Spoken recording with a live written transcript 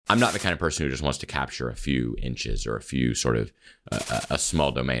I'm not the kind of person who just wants to capture a few inches or a few sort of a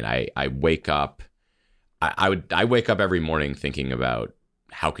small domain. I wake up. I wake up every morning thinking about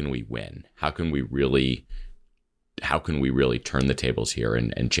how can we win? How can we really turn the tables here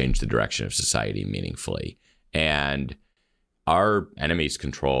and change the direction of society meaningfully? And our enemies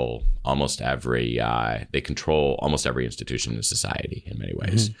control almost every institution in society in many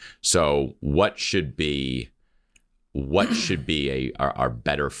ways. Mm-hmm. So what should be our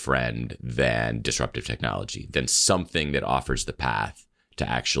better friend than disruptive technology, than something that offers the path to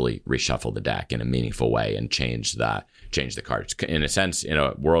actually reshuffle the deck in a meaningful way and change the cards? In a sense, in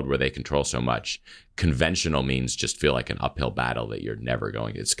a world where they control so much, conventional means just feel like an uphill battle that you're never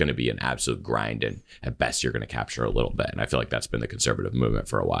going. It's going to be an absolute grind, and at best you're going to capture a little bit. And I feel like that's been the conservative movement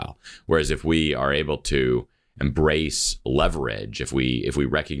for a while. Whereas if we are able to embrace leverage, if we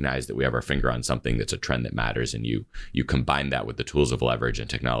recognize that we have our finger on something that's a trend that matters, and you combine that with the tools of leverage and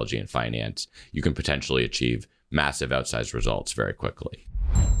technology and finance, you can potentially achieve massive outsized results very quickly.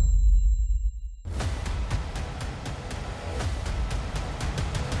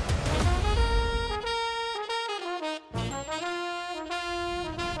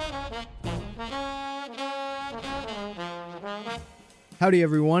 Howdy,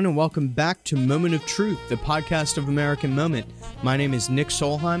 everyone, and welcome back to Moment of Truth, the podcast of American Moment. My name is Nick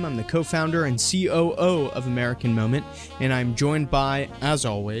Solheim. I'm the co-founder and COO of American Moment, and I'm joined by, as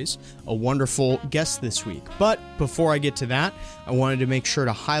always, a wonderful guest this week. But before I get to that, I wanted to make sure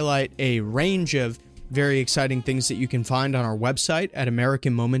to highlight a range of very exciting things that you can find on our website at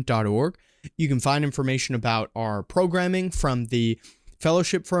americanmoment.org. You can find information about our programming, from the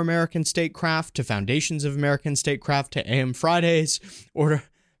Fellowship for American Statecraft to Foundations of American Statecraft to AM Fridays or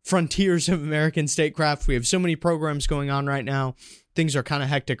Frontiers of American Statecraft. We have so many programs going on right now. Things are kind of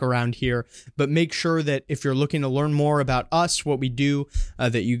hectic around here, but make sure that if you're looking to learn more about us, what we do,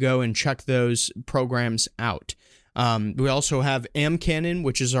 that you go and check those programs out. We also have AmCanon,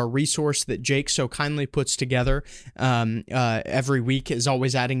 which is our resource that Jake so kindly puts together every week, is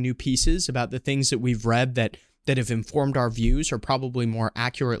always adding new pieces about the things that we've read that have informed our views, or probably more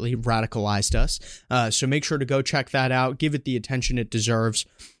accurately radicalized us. So make sure to go check that out. Give it the attention it deserves.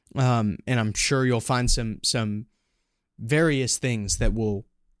 And I'm sure you'll find some various things that will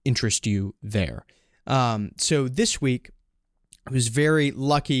interest you there. So this week, I was very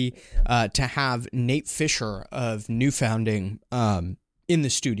lucky to have Nate Fischer of New Founding in the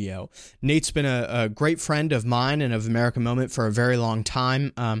studio. Nate's been a great friend of mine and of American Moment for a very long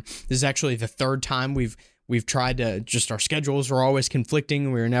time. This is actually the third time we've tried to, just our schedules were always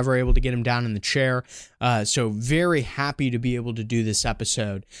conflicting. We were never able to get him down in the chair. So very happy to be able to do this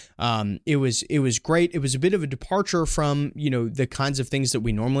episode. It was great. It was a bit of a departure from, the kinds of things that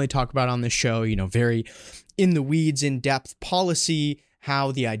we normally talk about on this show, very in the weeds, in depth policy,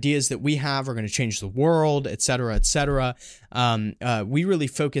 how the ideas that we have are going to change the world, et cetera, et cetera. We really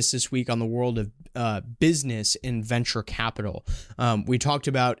focused this week on the world of business and venture capital. We talked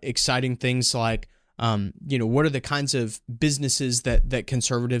about exciting things like, what are the kinds of businesses that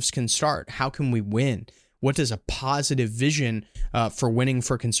conservatives can start? How can we win? What does a positive vision for winning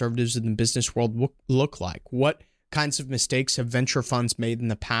for conservatives in the business world look like? What kinds of mistakes have venture funds made in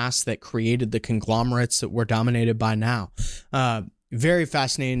the past that created the conglomerates that we're dominated by now? Very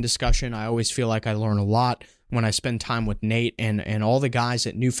fascinating discussion. I always feel like I learn a lot when I spend time with Nate, and all the guys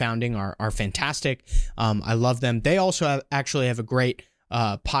at New Founding are fantastic. I love them. They also actually have a great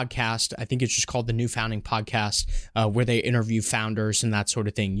podcast. I think it's just called the New Founding Podcast, where they interview founders and that sort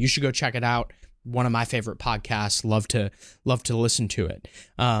of thing. You should go check it out. One of my favorite podcasts. Love to listen to it.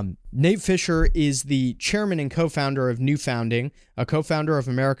 Nate Fischer is the chairman and co-founder of New Founding, a co-founder of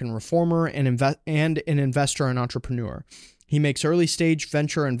American Reformer, and an investor and entrepreneur. He makes early-stage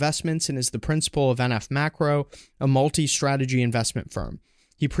venture investments and is the principal of NF Macro, a multi-strategy investment firm.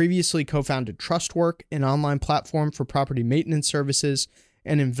 He previously co-founded TrustWork, an online platform for property maintenance services,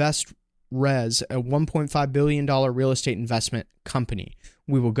 and InvestRes, a $1.5 billion real estate investment company.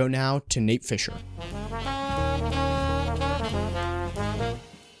 We will go now to Nate Fischer.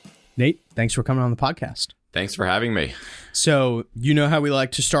 Nate, thanks for coming on the podcast. Thanks for having me. So, you know how we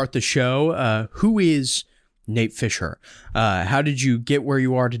like to start the show. Who is Nate Fischer? How did you get where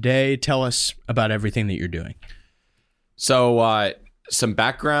you are today? Tell us about everything that you're doing. So, some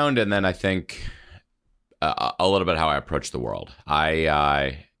background, and then I think a little bit how I approach the world.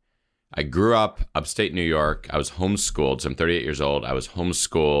 I grew up upstate New York. I was homeschooled. So I'm 38 years old. I was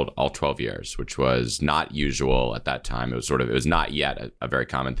homeschooled all 12 years, which was not usual at that time. It was not yet a very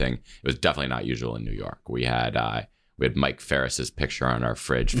common thing. It was definitely not usual in New York. We had Mike Ferris's picture on our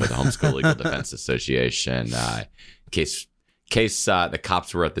fridge for the Homeschool Legal Defense Association, in case case the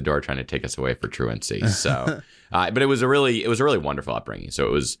cops were at the door trying to take us away for truancy. So, but it was a really wonderful upbringing.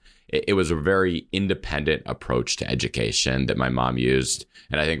 So it was a very independent approach to education that my mom used,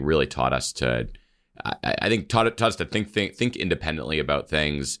 and I think really taught us to. I think taught us to think independently about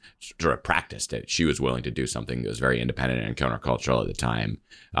things. Sort of practiced it. She was willing to do something that was very independent and countercultural at the time.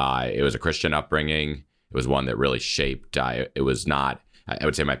 It was a Christian upbringing. It was one that really shaped. It was not. I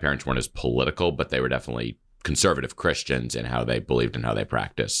would say my parents weren't as political, but they were definitely conservative Christians in how they believed and how they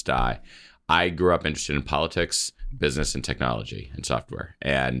practiced. I grew up interested in politics, business, and technology and software,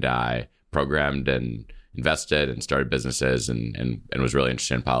 and I programmed and invested and started businesses and was really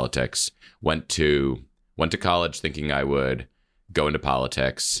interested in politics. Went to college thinking I would go into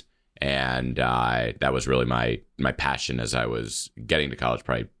politics, and that was really my passion as I was getting to college.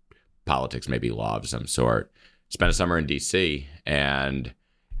 Probably politics, maybe law of some sort. Spent a summer in D.C., and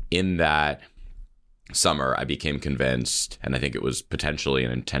in that summer, I became convinced, and I think it was potentially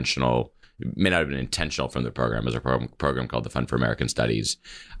an intentional. It may not have been intentional from the program. It was a program called the Fund for American Studies.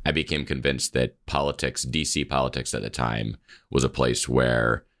 I became convinced that politics, DC politics at the time, was a place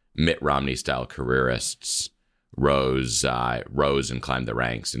where Mitt Romney-style careerists rose and climbed the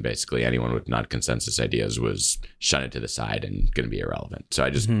ranks, and basically anyone with non-consensus ideas was shunted to the side and going to be irrelevant. So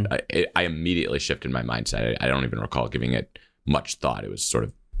I immediately shifted my mindset. I don't even recall giving it much thought. It was sort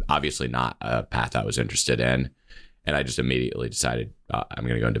of obviously not a path I was interested in. And I just immediately decided I'm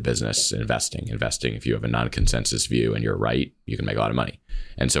going to go into business, investing. If you have a non-consensus view and you're right, you can make a lot of money.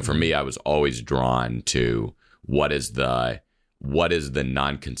 And so for me, I was always drawn to what is the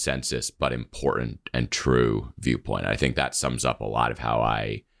non-consensus but important and true viewpoint. I think that sums up a lot of how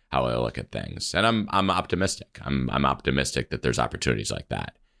I look at things. And I'm optimistic. I'm optimistic that there's opportunities like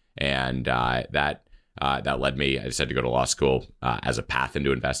that. And that led me. I decided to go to law school as a path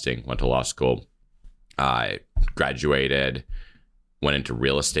into investing. Went to law school. I graduated, went into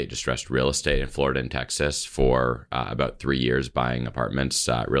distressed real estate in Florida and Texas for about 3 years, buying apartments,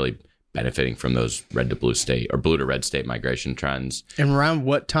 really benefiting from those red to blue state or blue to red state migration trends. And around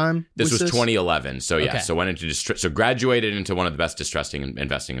what time? This was 2011. So yeah, so went into graduated into one of the best distressed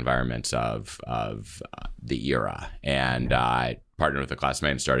investing environments of the era, and I partnered with a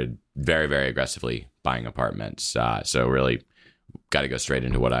classmate and started very, very aggressively buying apartments. So really got to go straight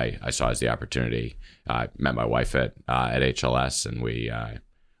into what I saw as the opportunity. I met my wife at HLS, and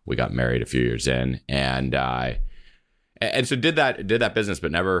we got married a few years in, and so did that business,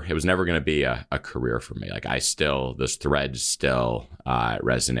 but it was never going to be a career for me. Like those threads still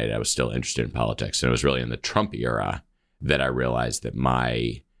resonated. I was still interested in politics, and it was really in the Trump era that I realized that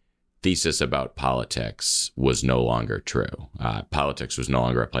my thesis about politics was no longer true. Politics was no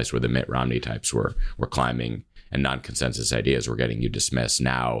longer a place where the Mitt Romney types were climbing and non-consensus ideas were getting you dismissed.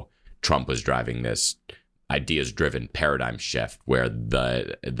 Now Trump was driving this ideas-driven paradigm shift where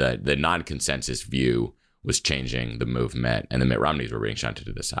the non-consensus view was changing the movement, and the Mitt Romneys were being shunted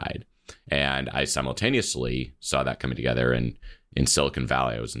to the side. And I simultaneously saw that coming together in Silicon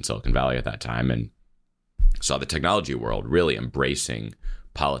Valley. I was in Silicon Valley at that time and saw the technology world really embracing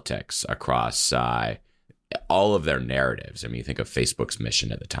politics across all of their narratives. I mean, you think of Facebook's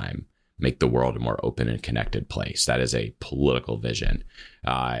mission at the time: make the world a more open and connected place. That is a political vision.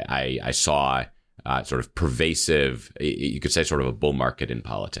 I saw sort of pervasive, you could say sort of a bull market in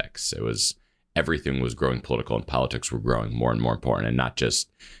politics. It was everything was growing political, and politics were growing more and more important, and not just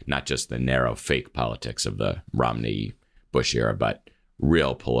the narrow fake politics of the Romney Bush era, but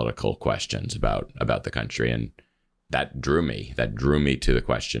real political questions about the country. And that drew me to the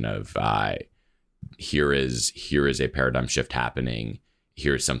question of here is a paradigm shift happening.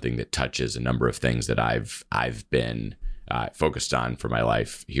 Here's something that touches a number of things that I've been focused on for my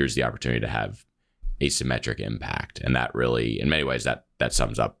life. Here's the opportunity to have asymmetric impact, and that really, in many ways, that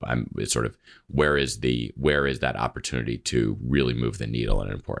sums up. It's sort of where is that opportunity to really move the needle in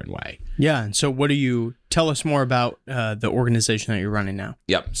an important way. Yeah, and so tell us more about the organization that you're running now?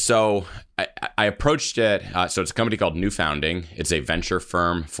 Yep. So I approached it. So it's a company called New Founding. It's a venture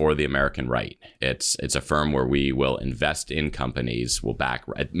firm for the American right. It's a firm where we will invest in companies. We'll back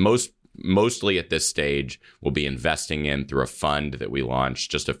mostly at this stage. We'll be investing in through a fund that we launched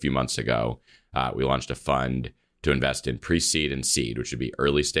just a few months ago. We launched a fund to invest in pre-seed and seed, which would be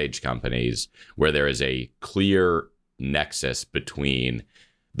early stage companies where there is a clear nexus between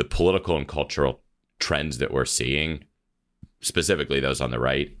the political and cultural trends that we're seeing, specifically those on the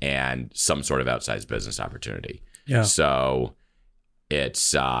right, and some sort of outsized business opportunity. Yeah. So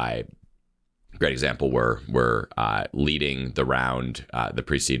it's a great example. We're leading the round, the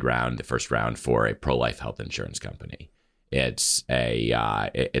pre-seed round, the first round for a pro-life health insurance company. It's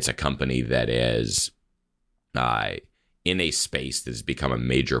a company that is in a space that has become a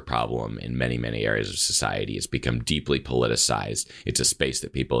major problem in many, many areas of society. It's become deeply politicized. It's a space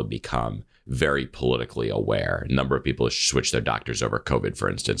that people have become very politically aware. A number of people have switched their doctors over COVID, for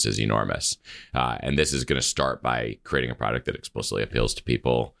instance, is enormous. And this is going to start by creating a product that explicitly appeals to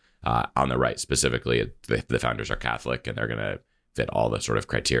people on the right. Specifically, the founders are Catholic, and they're going to fit all the sort of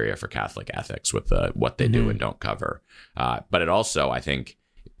criteria for Catholic ethics with what they do and don't cover. But it also, I think,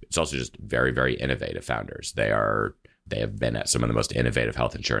 it's also just very, very innovative founders. They have been at some of the most innovative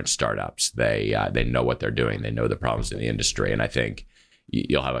health insurance startups. They know what they're doing. They know the problems in the industry. And I think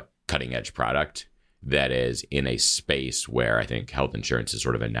you'll have a cutting edge product that is in a space where I think health insurance is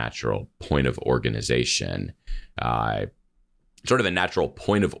sort of a natural point of organization,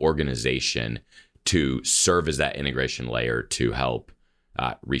 to serve as that integration layer to help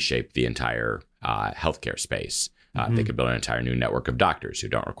reshape the entire healthcare space. They could build an entire new network of doctors who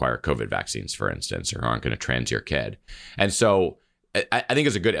don't require COVID vaccines, for instance, or who aren't going to trans your kid. And so I think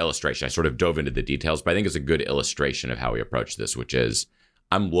it's a good illustration. I sort of dove into the details, but I think it's a good illustration of how we approach this, which is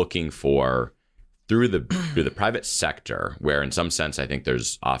I'm looking for through the private sector, where in some sense I think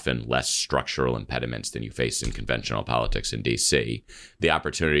there's often less structural impediments than you face in conventional politics in DC, the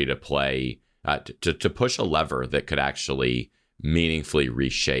opportunity to play to push a lever that could actually meaningfully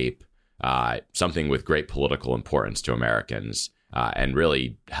reshape something with great political importance to Americans, and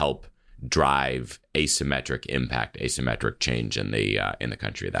really help drive asymmetric change in the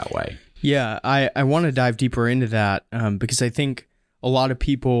country that way. Yeah, I want to dive deeper into that because I think a lot of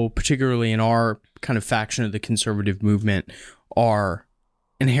people, particularly in our kind of faction of the conservative movement, are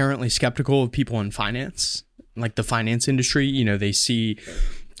inherently skeptical of people in finance, like the finance industry. You know, they see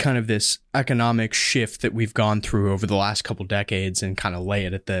kind of this economic shift that we've gone through over the last couple decades and kind of lay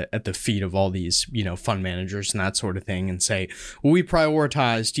it at the feet of all these, you know, fund managers and that sort of thing, and say, well, we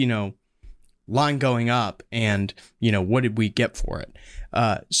prioritized, you know, line going up, and, you know, what did we get for it?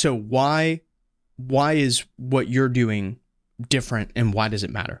 So why is what you're doing different, and why does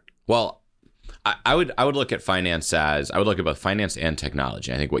it matter? Well, I would look at finance I would look at both finance and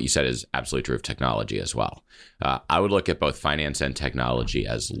technology. I think what you said is absolutely true of technology as well. I would look at both finance and technology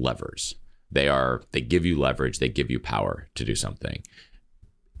as levers. They give you leverage. They give you power to do something.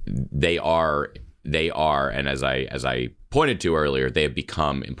 They are, and as I pointed to earlier, they have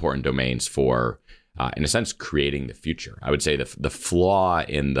become important domains for, in a sense, creating the future. I would say the flaw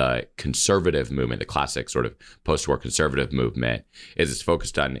in the conservative movement, the classic sort of post-war conservative movement, is it's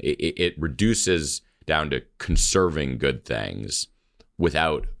focused on, it reduces down to conserving good things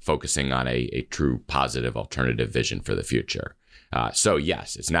without focusing on a true positive alternative vision for the future. So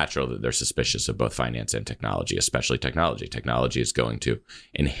yes, it's natural that they're suspicious of both finance and technology, especially technology. Technology is going to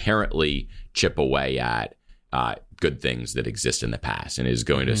inherently chip away at good things that exist in the past, and is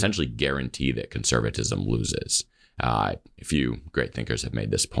going to essentially guarantee that conservatism loses. A few great thinkers have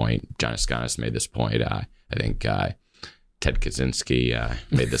made this point. John Askonas made this point. I think Ted Kaczynski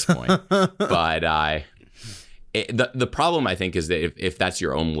made this point. But the problem, I think, is that if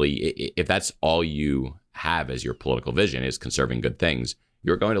that's all you have as your political vision is conserving good things,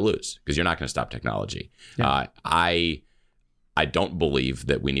 you're going to lose, because you're not going to stop technology. Yeah. I don't believe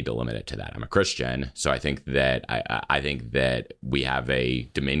that we need to limit it to that. I'm a Christian, so I think that I think that we have a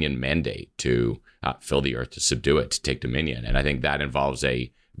dominion mandate to fill the earth, to subdue it, to take dominion, and I think that involves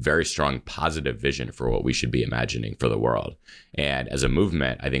a very strong positive vision for what we should be imagining for the world. And as a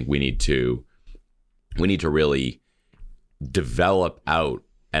movement, I think we need to really develop out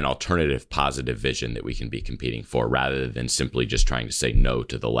an alternative positive vision that we can be competing for, rather than simply just trying to say no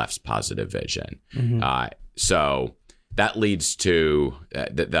to the left's positive vision. So that leads to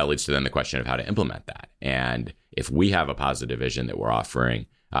then the question of how to implement that. And if we have a positive vision that we're offering,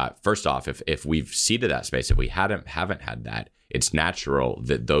 first off, if we've seeded that space, if we haven't had that, it's natural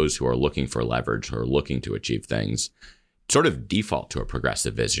that those who are looking for leverage, who are looking to achieve things, sort of default to a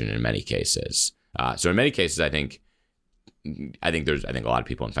progressive vision in many cases. So in many cases, I think a lot of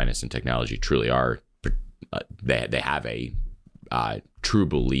people in finance and technology truly are, they have a true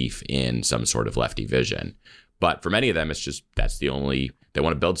belief in some sort of lefty vision. But for many of them, it's just they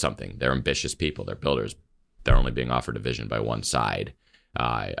want to build something. They're ambitious people. They're builders. They're only being offered a vision by one side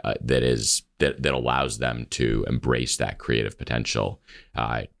that allows them to embrace that creative potential.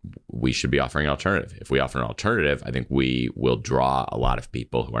 We should be offering an alternative. If we offer an alternative, I think we will draw a lot of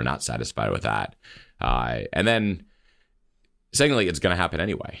people who are not satisfied with that. And then, secondly, it's going to happen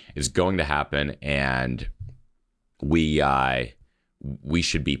anyway. It's going to happen, and we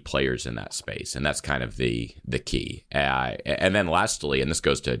should be players in that space. And that's kind of the key. And then lastly, and this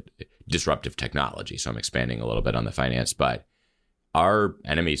goes to disruptive technology, so I'm expanding a little bit on the finance, but our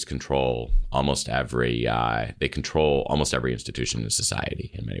enemies control almost every institution in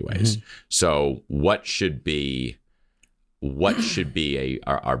society in many ways. Mm-hmm. So what should be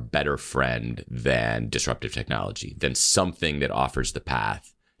our better friend than disruptive technology, than something that offers the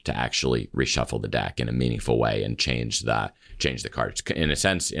path to actually reshuffle the deck in a meaningful way and change the cards? In a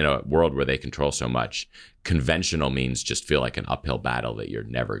sense, in a world where they control so much, conventional means just feel like an uphill battle that you're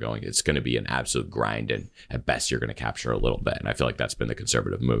never going. It's going to be an absolute grind, and at best you're going to capture a little bit. And I feel like that's been the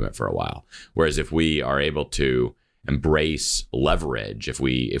conservative movement for a while. Whereas if we are able to embrace leverage, if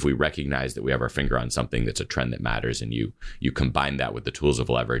we recognize that we have our finger on something that's a trend that matters, and you combine that with the tools of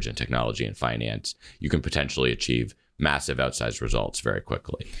leverage and technology and finance, you can potentially achieve massive outsized results very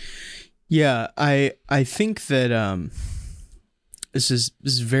quickly. Yeah, I think that this is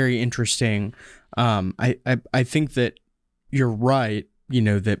very interesting. I think that you're right.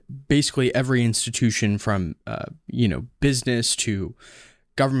 That basically every institution, from business to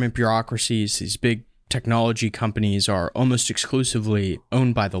government bureaucracies, these big technology companies, are almost exclusively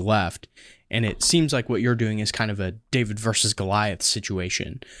owned by the left. And it seems like what you're doing is kind of a David versus Goliath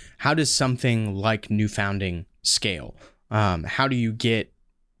situation. How does something like New Founding scale? How do you get,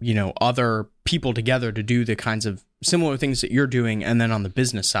 other people together to do the kinds of similar things that you're doing, and then on the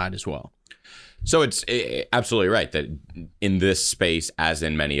business side as well? So it's absolutely right that in this space, as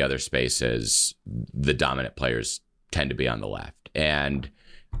in many other spaces, the dominant players tend to be on the left. And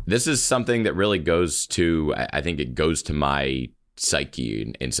this is something that really goes to, I think it goes to my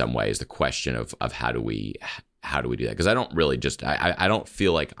psyche in some ways, the question of how do we do that? Because I don't really I don't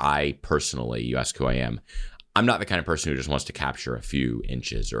feel like I personally, you ask who I am, I'm not the kind of person who just wants to capture a few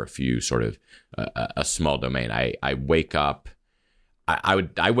inches or a few sort of a small domain. I wake up,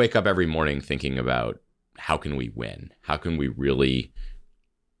 I wake up every morning thinking about how can we win? How can we really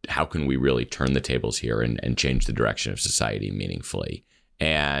turn the tables here and change the direction of society meaningfully?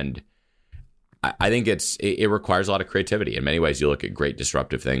 And I think it requires a lot of creativity. In many ways, you look at great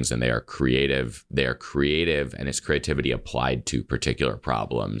disruptive things and they are creative. They are creative, and it's creativity applied to particular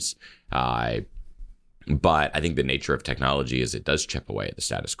problems. But I think the nature of technology is it does chip away at the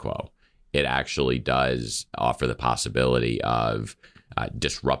status quo. It actually does offer the possibility of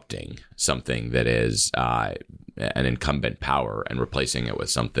disrupting something that is an incumbent power and replacing it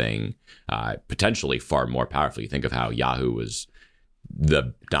with something potentially far more powerful. You think of how Yahoo was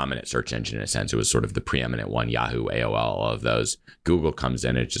the dominant search engine in a sense. It was sort of the preeminent one, Yahoo, AOL, all of those. Google comes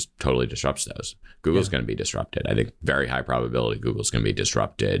in and it just totally disrupts those. Google's going to be disrupted. I think very high probability Google's going to be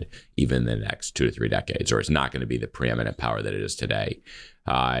disrupted even in the next 2 to 3 decades, or it's not going to be the preeminent power that it is today.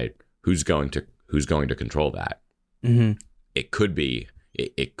 Who's going to control that? Mm-hmm. It could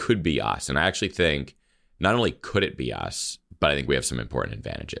be us. And I actually think not only could it be us, but I think we have some important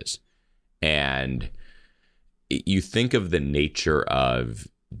advantages. And you think of the nature of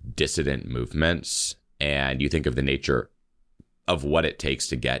dissident movements, and you think of the nature of what it takes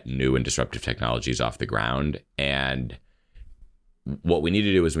to get new and disruptive technologies off the ground. And what we need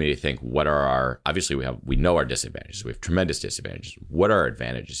to do is we need to think, what are we know our disadvantages. We have tremendous disadvantages. What are our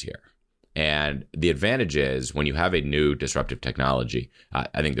advantages here? And the advantage is when you have a new disruptive technology,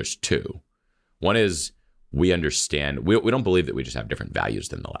 I think there's two. One is we understand, we don't believe that we just have different values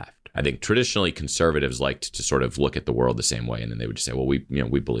than the left. I think traditionally conservatives liked to sort of look at the world the same way, and then they would just say, well, we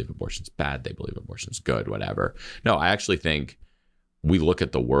believe abortion's bad, they believe abortion's good, whatever. No, I actually think we look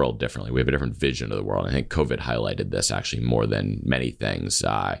at the world differently. We have a different vision of the world. I think COVID highlighted this actually more than many things.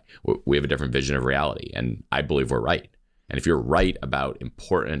 We have a different vision of reality, and I believe we're right. And if you're right about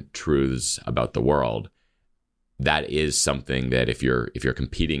important truths about the world, that is something that if you're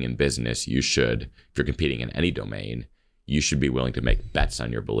competing in business, if you're competing in any domain, you should be willing to make bets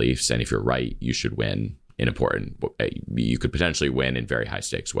on your beliefs. And if you're right, you should win you could potentially win in very high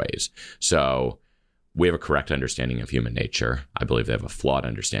stakes ways. So we have a correct understanding of human nature. I believe they have a flawed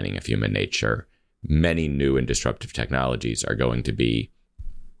understanding of human nature. Many new and disruptive technologies are going to be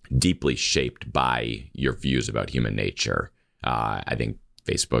deeply shaped by your views about human nature. I think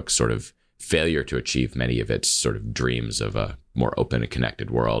Facebook's sort of failure to achieve many of its sort of dreams of a more open and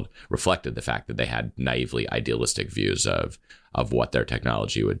connected world reflected the fact that they had naively idealistic views of what their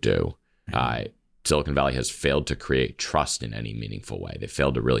technology would do. Silicon Valley has failed to create trust in any meaningful way. They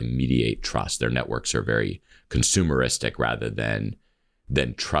failed to really mediate trust. Their networks are very consumeristic rather than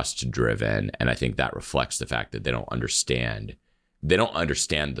trust driven. And I think that reflects the fact that they don't understand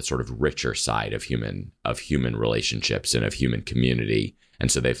the sort of richer side of human relationships and of human community.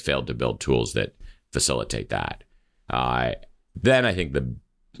 And so they've failed to build tools that facilitate that. Then I think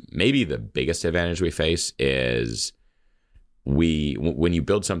maybe the biggest advantage we face is when you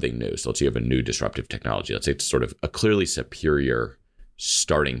build something new, so let's say you have a new disruptive technology, let's say it's sort of a clearly superior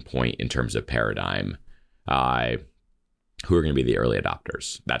starting point in terms of paradigm. Who are going to be the early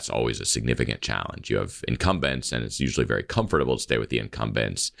adopters? That's always a significant challenge. You have incumbents, and it's usually very comfortable to stay with the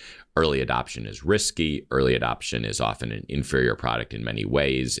incumbents. Early adoption is risky. Early adoption is often an inferior product in many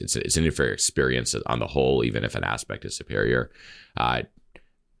ways. It's an inferior experience on the whole, even if an aspect is superior.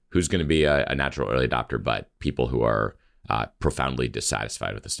 Who's going to be a natural early adopter but people who are profoundly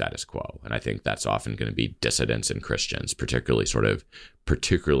dissatisfied with the status quo? And I think that's often going to be dissidents and Christians, particularly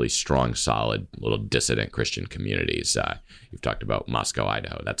strong, solid little dissident Christian communities. You've talked about Moscow,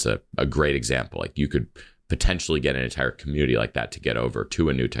 Idaho. That's a great example. Like, you could potentially get an entire community like that to get over to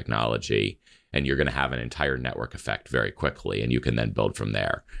a new technology, and you're going to have an entire network effect very quickly, and you can then build from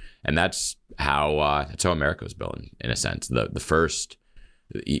there. And that's how America was built, in a sense. The first,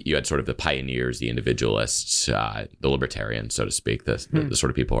 you had sort of the pioneers, the individualists, the libertarians, so to speak, the sort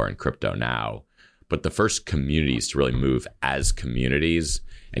of people who are in crypto now. But the first communities to really move as communities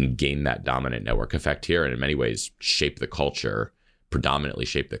and gain that dominant network effect here, and in many ways predominantly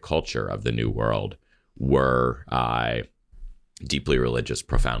shape the culture of the new world, were deeply religious,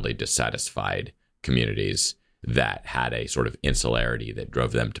 profoundly dissatisfied communities that had a sort of insularity that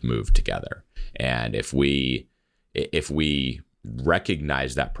drove them to move together. And if we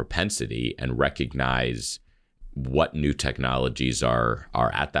recognize that propensity and recognize what new technologies are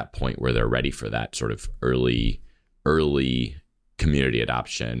at that point where they're ready for that sort of early community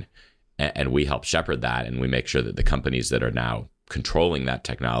adoption, and we help shepherd that, and we make sure that the companies that are now controlling that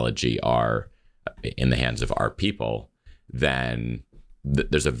technology are in the hands of our people, then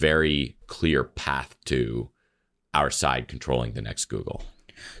there's a very clear path to our side controlling the next Google.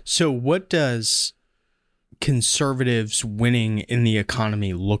 So what does conservatives winning in the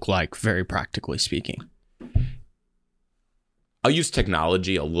economy look like, very practically speaking? I'll use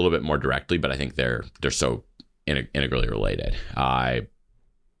technology a little bit more directly, but I think they're so integrally related.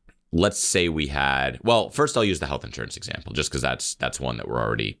 Let's say we had, well, first I'll use the health insurance example, just because that's one that we're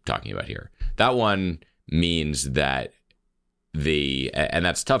already talking about here. That one means that and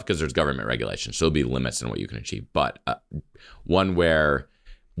that's tough because there's government regulation, so there'll be limits on what you can achieve. But one where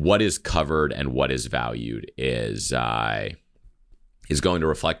what is covered and what is valued is going to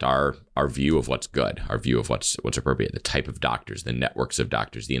reflect our view of what's good, our view of what's appropriate. The type of doctors, the networks of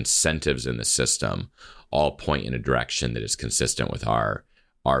doctors, the incentives in the system all point in a direction that is consistent with our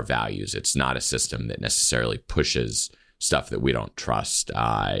values. It's not a system that necessarily pushes stuff that we don't trust,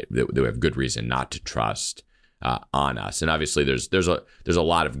 that we have good reason not to trust on us. And obviously there's a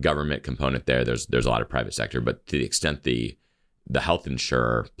lot of government component there. There's a lot of private sector, but to the extent the health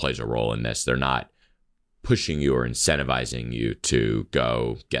insurer plays a role in this, they're not pushing you or incentivizing you to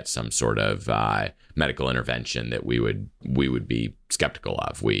go get some sort of medical intervention that we would be skeptical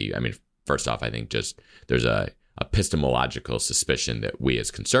of. First off, I think just there's a epistemological suspicion that we as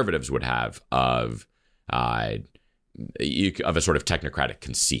conservatives would have of a sort of technocratic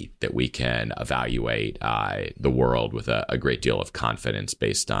conceit that we can evaluate the world with a great deal of confidence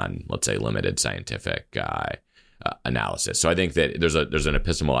based on, let's say, limited scientific analysis. So I think that there's an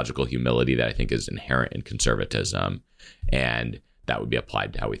epistemological humility that I think is inherent in conservatism, and that would be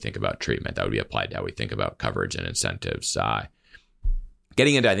applied to how we think about treatment. That would be applied to how we think about coverage and incentives.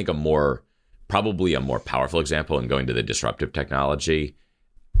 Getting into, I think, probably a more powerful example and going to the disruptive technology.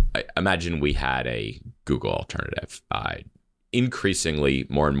 Imagine we had a Google alternative. Increasingly,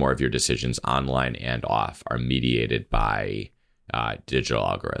 more and more of your decisions online and off are mediated by digital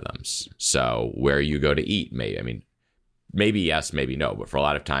algorithms. So where you go to eat, maybe yes, maybe no, but for a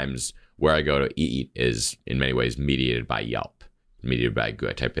lot of times where I go to eat is in many ways mediated by Yelp, mediated by Google.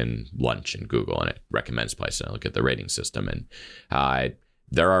 I type in lunch in Google and it recommends places. I look at the rating system, and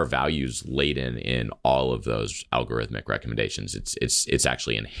there are values laden in all of those algorithmic recommendations. It's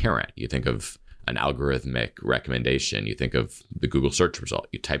actually inherent. You think of an algorithmic recommendation, you think of the Google search result.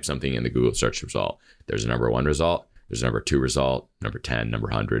 You type something in the Google search result, there's a number 1 result, there's a number 2 result, number 10, number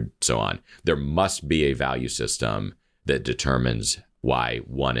 100, so on. There must be a value system that determines why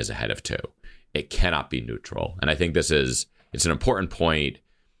 1 is ahead of 2. It cannot be neutral. And I think it's an important point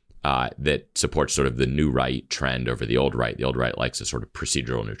that supports sort of the new right trend over the old right. The old right likes a sort of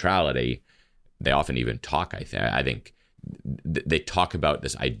procedural neutrality. They often even talk, I think they talk about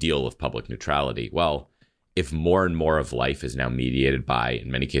this ideal of public neutrality. Well, if more and more of life is now mediated by, in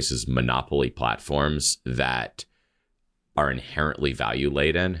many cases, monopoly platforms that are inherently value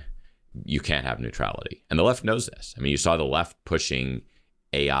laden, you can't have neutrality. And the left knows this. You saw the left pushing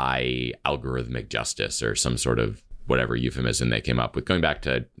AI algorithmic justice or some sort of whatever euphemism they came up with, going back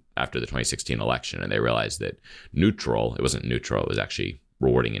to after the 2016 election, and they realized that it wasn't neutral, it was actually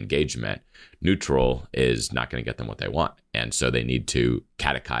rewarding engagement. Neutral is not going to get them what they want. And so they need to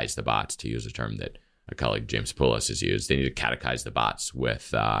catechize the bots, to use a term that a colleague, James Poulos, has used. They need to catechize the bots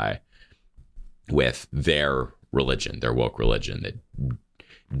with their religion, their woke religion that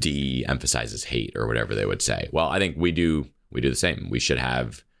de-emphasizes hate or whatever they would say. Well, I think we do the same. We should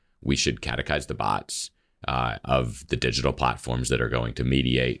catechize the bots of the digital platforms that are going to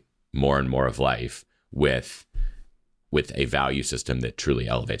mediate more and more of life with a value system that truly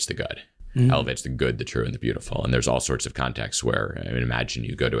elevates the good, elevates the good, the true, and the beautiful. And there's all sorts of contexts where, I mean, imagine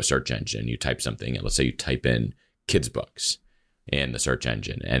you go to a search engine, you type something, and let's say you type in kids' books in the search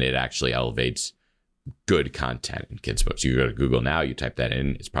engine, and it actually elevates good content in kids' books. You go to Google now, you type that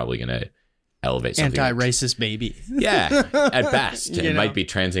in, it's probably going to elevate something. Anti-racist baby. Yeah, at best. It might be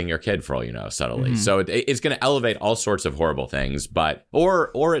transing your kid for all you know, subtly. So it's going to elevate all sorts of horrible things, but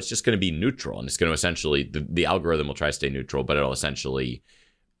or it's just going to be neutral, and it's going to essentially, the algorithm will try to stay neutral, but it'll essentially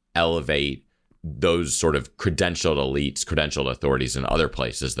elevate those sort of credentialed elites, credentialed authorities in other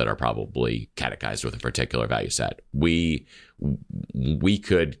places that are probably catechized with a particular value set. We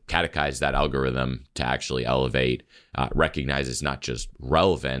could catechize that algorithm to actually elevate, recognize it's not just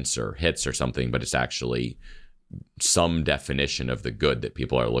relevance or hits or something, but it's actually some definition of the good that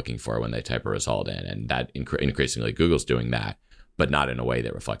people are looking for when they type a result in. And that increasingly Google's doing that, but not in a way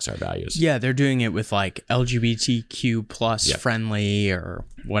that reflects our values. Yeah, they're doing it with like LGBTQ plus friendly or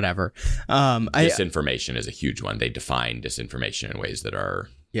whatever. Disinformation is a huge one. They define disinformation in ways that are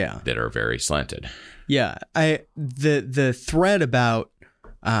very slanted. Yeah, the thread about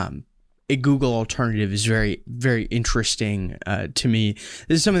a Google alternative is very, very interesting to me.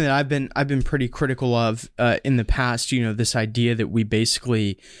 This is something that I've been pretty critical of in the past. You know, this idea that we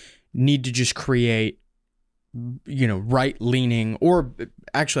basically need to just create, you know, right-leaning, or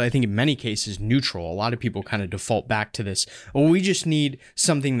actually I think in many cases neutral. A lot of people kind of default back to this. Well, we just need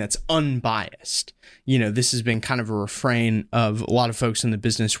something that's unbiased. You know, this has been kind of a refrain of a lot of folks in the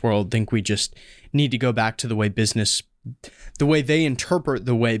business world think we just need to go back to the way they interpret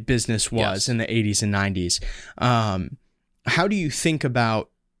the way business was in the 80s and 90s. How do you think about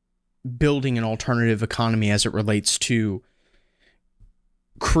building an alternative economy as it relates to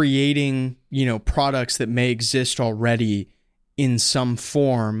creating, you know, products that may exist already in some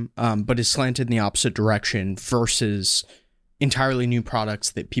form, but is slanted in the opposite direction, versus entirely new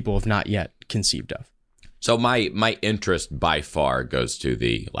products that people have not yet conceived of? So my interest by far goes to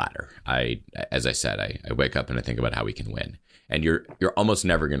the latter. As I said, I wake up and I think about how we can win. And you're almost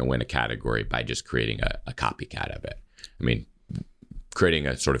never going to win a category by just creating a copycat of it. I mean, creating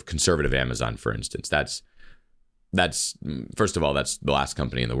a sort of conservative Amazon, for instance, that's first of all, that's the last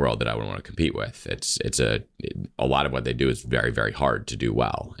company in the world that I would want to compete with. A lot of what they do is very, very hard to do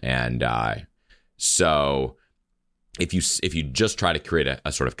well. And so if you just try to create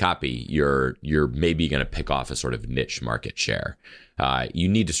a sort of copy, you're maybe going to pick off a sort of niche market share. You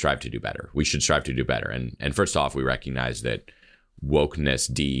need to strive to do better. We should strive to do better. And first off, we recognize that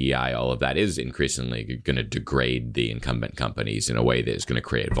wokeness, DEI, all of that is increasingly going to degrade the incumbent companies in a way that is going to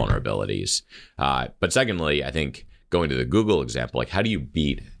create vulnerabilities. But secondly, I think going to the Google example, like how do you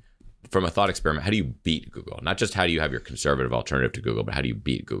beat, from a thought experiment, how do you beat Google? Not just how do you have your conservative alternative to Google, but how do you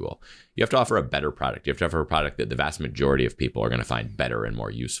beat Google? You have to offer a better product. You have to offer a product that the vast majority of people are going to find better and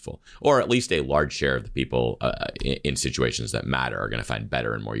more useful, or at least a large share of the people in situations that matter are going to find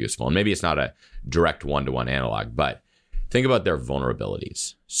better and more useful. And maybe it's not a direct one-to-one analog, but think about their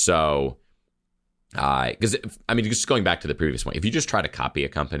vulnerabilities. So, because I mean, just going back to the previous point, if you just try to copy a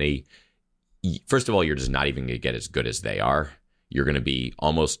company, first of all, you're just not even going to get as good as they are. You're going to be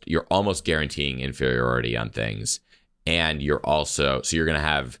almost guaranteeing inferiority on things, and you're going to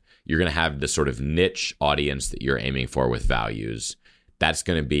have this sort of niche audience that you're aiming for with values. That's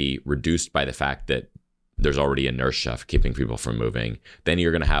going to be reduced by the fact that there's already inertia keeping people from moving. Then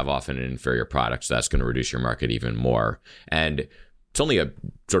you're going to have often an inferior product, so that's going to reduce your market even more. And it's only a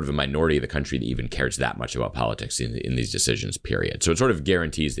sort of a minority of the country that even cares that much about politics in these decisions, period. So it sort of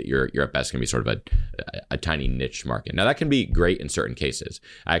guarantees that you're at best going to be sort of a tiny niche market. Now, that can be great in certain cases.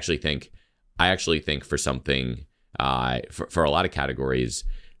 I actually think for something, for a lot of categories,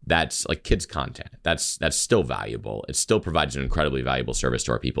 that's like kids content. That's still valuable. It still provides an incredibly valuable service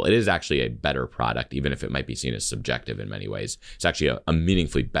to our people. It is actually a better product, even if it might be seen as subjective in many ways. It's actually a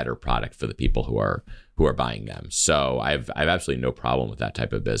meaningfully better product for the people who are buying them. So I've absolutely no problem with that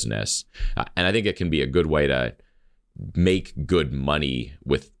type of business. And I think it can be a good way to make good money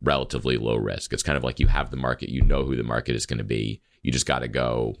with relatively low risk. It's kind of like you have the market, you know who the market is going to be. You just got to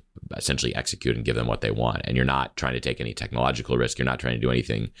go essentially execute and give them what they want. And you're not trying to take any technological risk. You're not trying to do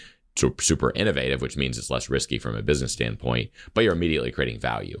anything super innovative, which means it's less risky from a business standpoint, but you're immediately creating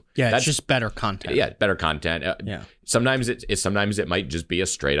value. Yeah, it's just better content. Yeah, better content. Yeah. Sometimes it might just be a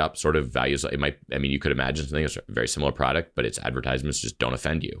straight up sort of values. You could imagine something that's a very similar product, but its advertisements just don't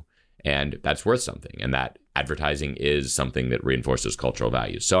offend you. And that's worth something. And that advertising is something that reinforces cultural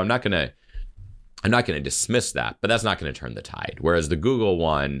values. So I'm not going to dismiss that, but that's not going to turn the tide. Whereas the Google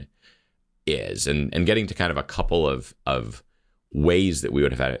one is, and getting to kind of a couple of ways that we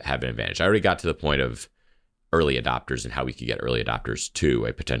would have an advantage. I already got to the point of early adopters and how we could get early adopters to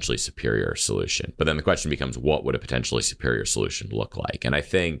a potentially superior solution. But then the question becomes, what would a potentially superior solution look like? And I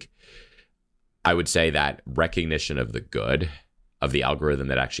think I would say that recognition of the good, of the algorithm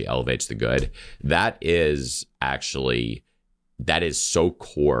that actually elevates the good, that is so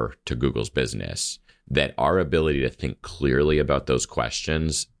core to Google's business that our ability to think clearly about those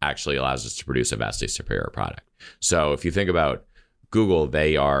questions actually allows us to produce a vastly superior product. So if you think about Google,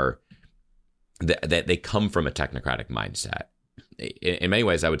 they come from a technocratic mindset. In many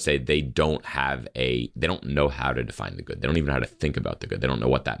ways, I would say they don't know how to define the good. They don't even know how to think about the good. They don't know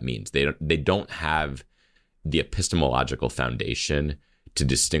what that means. They don't have the epistemological foundation to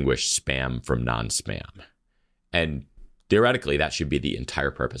distinguish spam from non-spam. And theoretically, that should be the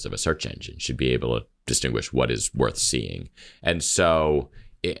entire purpose of a search engine, should be able to distinguish what is worth seeing. And so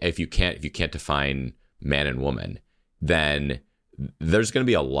if you can't define man and woman, then there's going to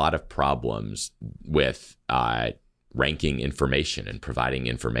be a lot of problems with ranking information and providing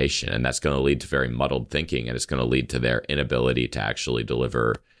information. And that's going to lead to very muddled thinking, and it's going to lead to their inability to actually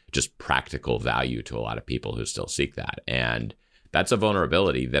deliver just practical value to a lot of people who still seek that. And that's a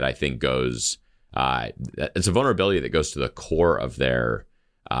vulnerability that I think goes to the core of their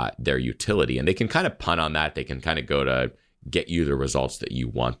utility. And they can kind of punt on that. They can kind of go to get you the results that you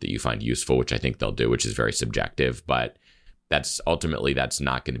want, that you find useful, which I think they'll do, which is very subjective. But that's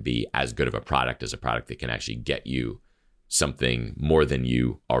not going to be as good of a product as a product that can actually get you something more than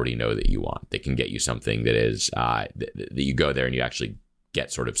you already know that you want. They can get you something that is that you go there and you actually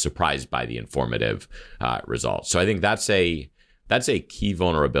get sort of surprised by the informative results. So I think that's a key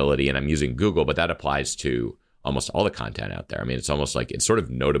vulnerability, and I'm using Google, but that applies to almost all the content out there. I mean, it's almost like it's sort of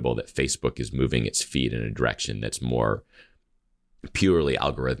notable that Facebook is moving its feed in a direction that's more purely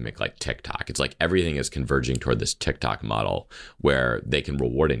algorithmic, like TikTok. It's like everything is converging toward this TikTok model where they can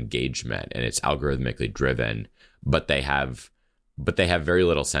reward engagement and it's algorithmically driven, but they have very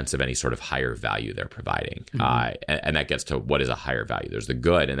little sense of any sort of higher value they're providing. Mm-hmm. And that gets to what is a higher value. There's the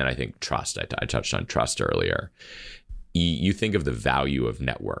good, and then I think trust. I touched on trust earlier. You think of the value of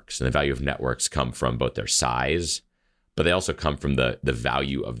networks, and the value of networks come from both their size, but they also come from the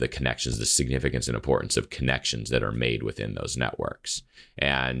value of the connections, the significance and importance of connections that are made within those networks.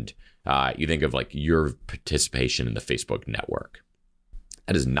 And you think of like your participation in the Facebook network.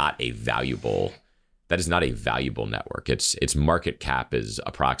 That is not a valuable network. Its market cap is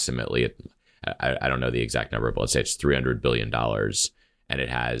approximately, I don't know the exact number, but let's say it's $300 billion, and it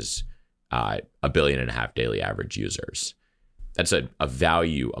has 1.5 billion daily average users. That's a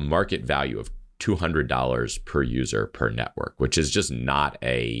market value of $200 per user per network, which is just not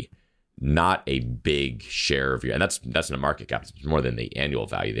a big share of your, and that's in a market cap. It's more than the annual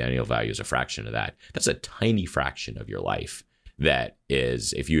value. The annual value is a fraction of that. That's a tiny fraction of your life that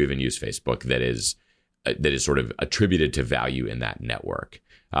is, if you even use Facebook, that is sort of attributed to value in that network.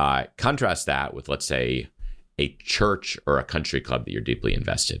 Contrast that with, let's say, a church or a country club that you're deeply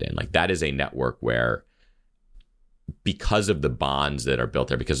invested in. Like that is a network where, because of the bonds that are built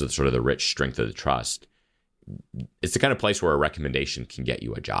there, because of sort of the rich strength of the trust, it's the kind of place where a recommendation can get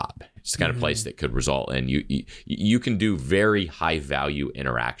you a job. It's the kind of place that could result in you can do very high value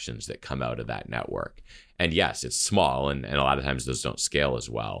interactions that come out of that network. And yes, it's small, and a lot of times those don't scale as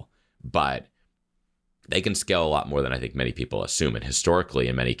well, but they can scale a lot more than I think many people assume. And historically,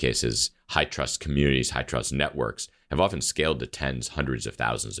 in many cases, high trust communities, high trust networks have often scaled to tens, hundreds of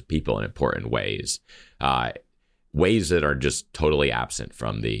thousands of people in important ways. Ways that are just totally absent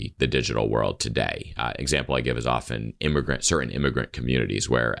from the digital world today. Example I give is often certain immigrant communities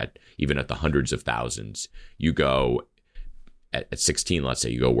where even at the hundreds of thousands, you go at 16, let's say,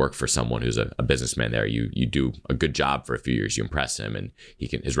 you go work for someone who's a businessman there. You do a good job for a few years, you impress him, and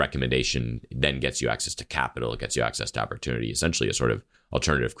his recommendation then gets you access to capital, it gets you access to opportunity, essentially a sort of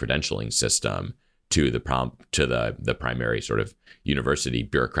alternative credentialing system to the primary sort of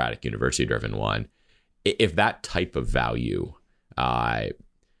bureaucratic university driven one. If that type of value, the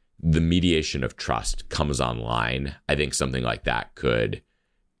mediation of trust comes online, I think something like that could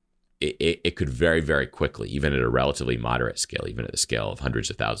very, very quickly, even at a relatively moderate scale, even at the scale of hundreds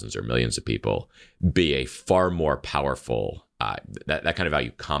of thousands or millions of people, be a far more powerful that kind of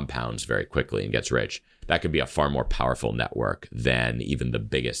value compounds very quickly and gets rich. That could be a far more powerful network than even the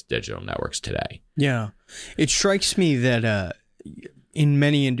biggest digital networks today. Yeah. It strikes me that in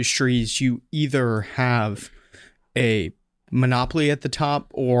many industries, you either have a monopoly at the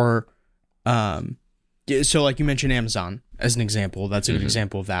top or, so like you mentioned Amazon as an example. That's a good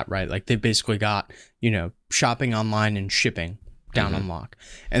example of that, right? Like they've basically got, shopping online and shipping down on lock.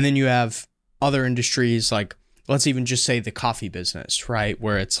 And then you have other industries like, let's even just say the coffee business, right?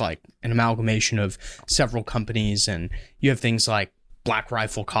 Where it's like an amalgamation of several companies, and you have things like Black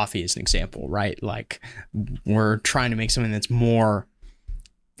Rifle Coffee as an example, right? Like we're trying to make something that's more,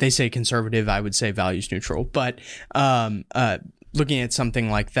 they say conservative, I would say values neutral, but looking at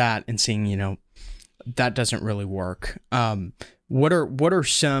something like that and seeing, that doesn't really work. What are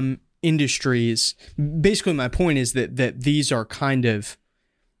some industries? Basically, my point is that these are kind of,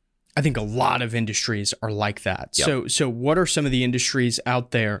 I think a lot of industries are like that. Yep. So what are some of the industries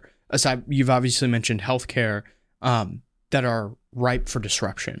out there, aside, you've obviously mentioned healthcare, that are ripe for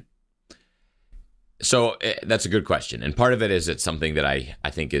disruption? So that's a good question. And part of it is it's something that I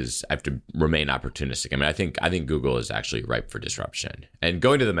think I have to remain opportunistic. I mean, I think Google is actually ripe for disruption. And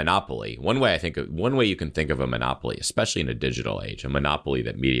going to the monopoly, one way you can think of a monopoly, especially in a digital age, a monopoly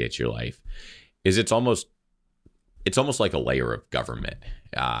that mediates your life, is it's almost like a layer of government.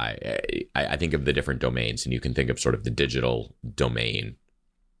 I think of the different domains, and you can think of sort of the digital domain,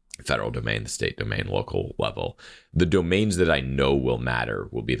 federal domain, the state domain, local level. The domains that I know will matter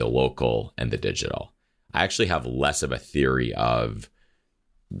will be the local and the digital. I actually have less of a theory of,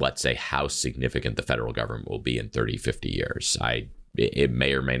 let's say, how significant the federal government will be in 30, 50 years. It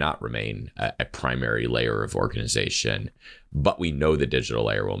may or may not remain a primary layer of organization, but we know the digital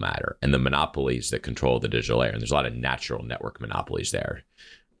layer will matter. And the monopolies that control the digital layer, and there's a lot of natural network monopolies there.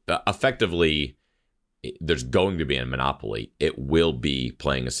 Effectively, there's going to be a monopoly. It will be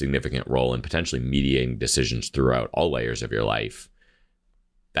playing a significant role in potentially mediating decisions throughout all layers of your life.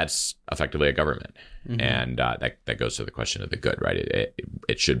 That's effectively a government. And that goes to the question of the good, right?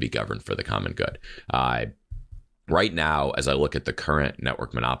 It should be governed for the common good. Right now, as I look at the current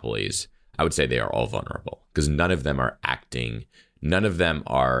network monopolies, I would say they are all vulnerable because none of them are acting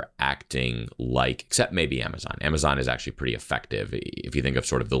like, except maybe Amazon. Amazon is actually pretty effective. If you think of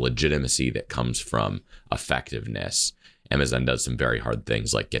sort of the legitimacy that comes from effectiveness, Amazon does some very hard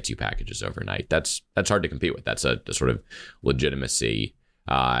things like gets you packages overnight. That's hard to compete with. That's a sort of legitimacy.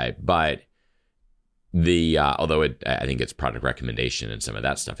 But although I think its product recommendation and some of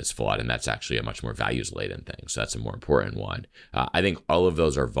that stuff is flawed, and that's actually a much more values laden thing. So that's a more important one. I think all of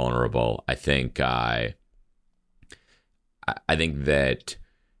those are vulnerable. I think that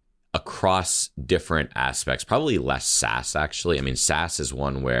across different aspects, probably less SaaS actually. I mean, SaaS is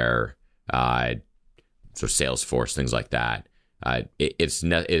one where so Salesforce, things like that. It is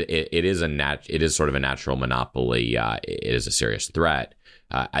sort of a natural monopoly. It is a serious threat.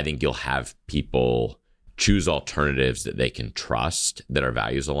 I think you'll have people choose alternatives that they can trust, that are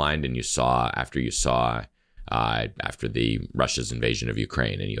values aligned. And after the Russia's invasion of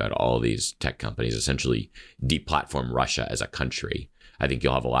Ukraine, and you had all these tech companies essentially deplatform Russia as a country, I think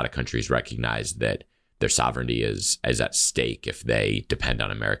you'll have a lot of countries recognize that their sovereignty is at stake if they depend on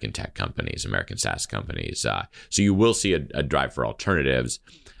American tech companies, American SaaS companies. So you will see a drive for alternatives.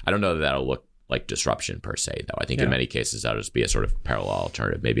 I don't know that that'll look like disruption per se, though. I think in many cases that'll just be a sort of parallel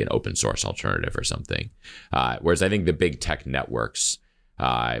alternative, maybe an open source alternative or something. Whereas I think the big tech networks,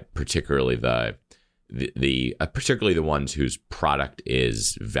 particularly particularly the ones whose product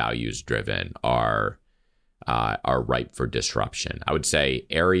is values driven, are ripe for disruption. I would say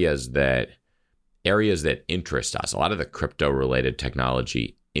areas that interest us, a lot of the crypto related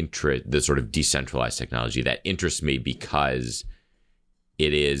technology, the sort of decentralized technology that interests me because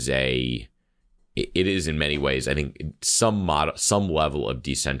it is in many ways, I think some level of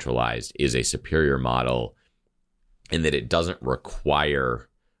decentralized is a superior model in that it doesn't require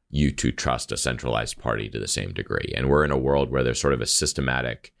you to trust a centralized party to the same degree. And we're in a world where there's sort of a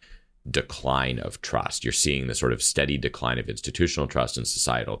systematic decline of trust. You're seeing the sort of steady decline of institutional trust and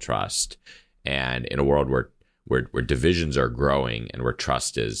societal trust. And in a world where divisions are growing and where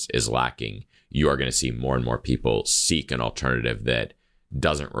trust is lacking, you are going to see more and more people seek an alternative that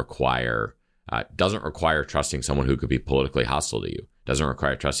doesn't require trusting someone who could be politically hostile to you, doesn't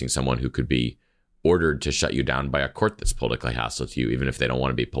require trusting someone who could be ordered to shut you down by a court that's politically hostile to you, even if they don't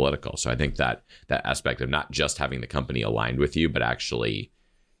want to be political. So I think that aspect of not just having the company aligned with you, but actually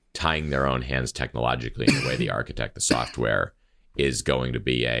tying their own hands technologically in the way they architect the software is going to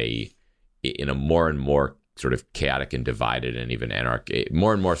be in a more and more sort of chaotic and divided and even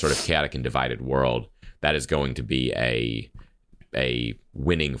more and more sort of chaotic and divided world, that is going to be a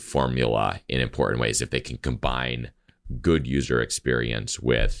winning formula in important ways if they can combine good user experience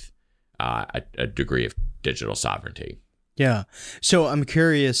with a degree of digital sovereignty. Yeah. So I'm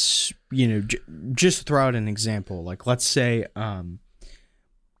curious, just throw out an example. Like, let's say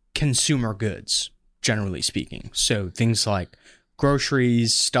consumer goods, generally speaking. So things like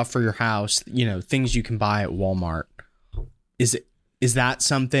groceries, stuff for your house, things you can buy at Walmart. Is that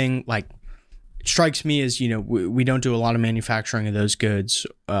something like, it strikes me as, we don't do a lot of manufacturing of those goods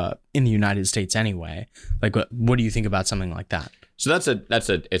in the United States anyway. Like, what do you think about something like that? So it's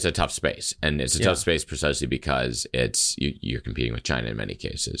a tough space, and it's a tough space precisely because you're competing with China in many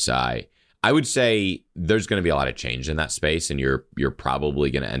cases. I would say there's going to be a lot of change in that space, and you're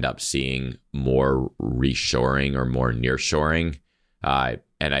probably going to end up seeing more reshoring or more nearshoring.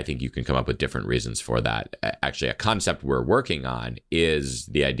 And I think you can come up with different reasons for that. Actually, a concept we're working on is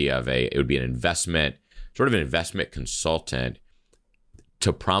the idea of it would be an investment consultant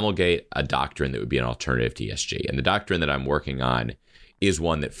to promulgate a doctrine that would be an alternative to ESG. And the doctrine that I'm working on is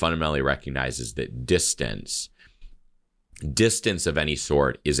one that fundamentally recognizes that distance of any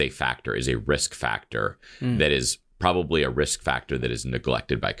sort is a risk factor that is probably a risk factor that is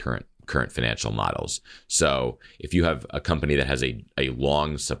neglected by current financial models. So if you have a company that has a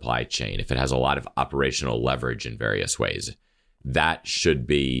long supply chain, if it has a lot of operational leverage in various ways, that should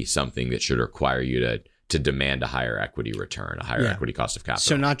be something that should require you to demand a higher equity return, a higher equity cost of capital.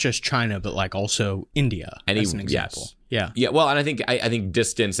 So not just China, but like also India, as an example. Yes. Yeah. Well, and I think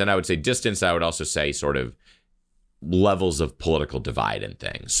distance, and I would say distance, I would also say sort of levels of political divide and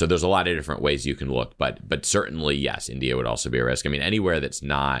things. So there's a lot of different ways you can look, but certainly, yes, India would also be a risk. I mean, anywhere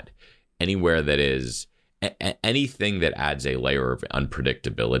that is anything that adds a layer of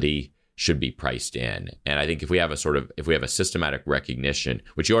unpredictability should be priced in. And I think if we have a systematic recognition,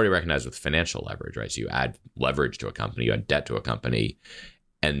 which you already recognize with financial leverage, right? So you add leverage to a company, you add debt to a company,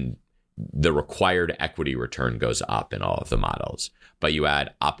 and the required equity return goes up in all of the models. But you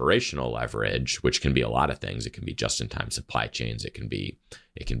add operational leverage, which can be a lot of things. It can be just-in-time supply chains. It can be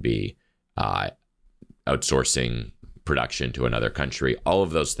outsourcing production to another country. All of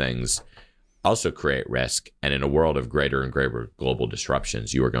those things also create risk. And in a world of greater and greater global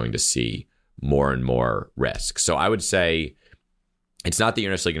disruptions, you are going to see more and more risk. So I would say it's not that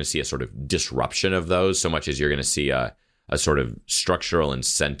you're necessarily going to see a sort of disruption of those so much as you're going to see a sort of structural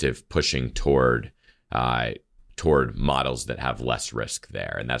incentive pushing toward models that have less risk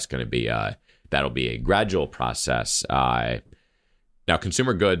there. And that's going to be that'll be a gradual process. Now,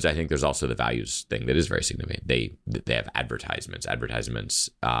 consumer goods, I think there's also the values thing that is very significant. They have advertisements.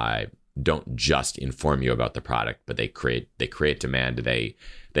 Advertisements don't just inform you about the product, but they create demand. They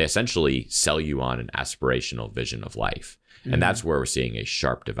essentially sell you on an aspirational vision of life. Mm-hmm. And that's where we're seeing a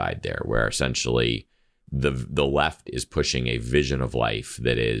sharp divide there, where essentially the left is pushing a vision of life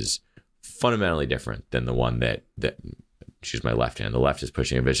that is fundamentally different than the one that excuse my left hand. The left is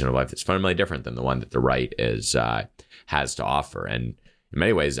pushing a vision of life that's fundamentally different than the one that the right has to offer. And in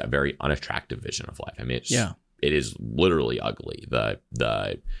many ways, a very unattractive vision of life. I mean, it is literally ugly.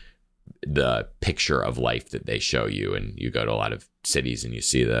 The picture of life that they show you, and you go to a lot of cities and you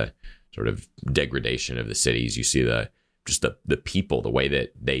see the sort of degradation of the cities. You see the people, the way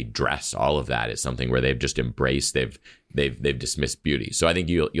that they dress, all of that is something where they've just embraced, they've dismissed beauty. So I think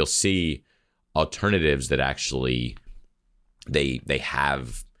you'll see alternatives that actually they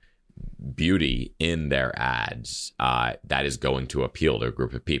have beauty in their ads that is going to appeal to a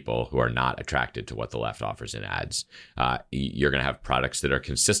group of people who are not attracted to what the left offers in ads. You're going to have products that are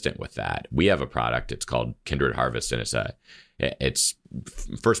consistent with that. We have a product, it's called Kindred Harvest, and its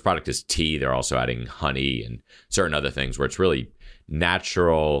first product is tea. They're also adding honey and certain other things where it's really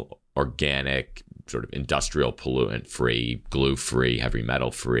natural, organic, sort of industrial pollutant free, glue free, heavy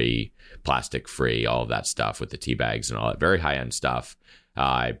metal free, plastic free, all of that stuff with the tea bags and all that very high end stuff.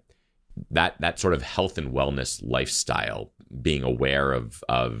 That sort of health and wellness lifestyle, being aware of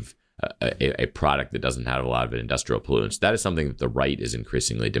a product that doesn't have a lot of industrial pollutants, that is something that the right is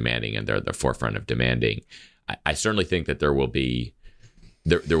increasingly demanding, and they're at the forefront of demanding. I certainly think that there will be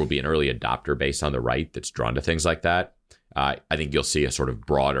an early adopter base on the right that's drawn to things like that. I think you'll see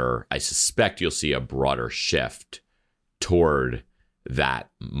I suspect you'll see a broader shift toward that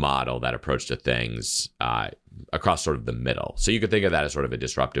model, that approach to things across sort of the middle. So you could think of that as sort of a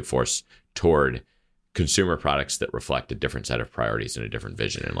disruptive force toward consumer products that reflect a different set of priorities and a different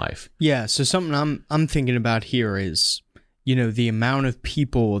vision in life. Yeah. So something I'm thinking about here is, the amount of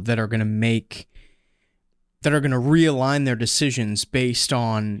people that are going to realign their decisions based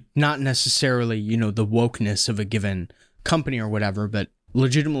on not necessarily, the wokeness of a given company or whatever, but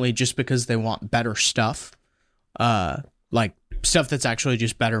legitimately just because they want better stuff. like stuff that's actually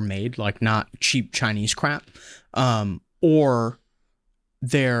just better made, like not cheap Chinese crap, or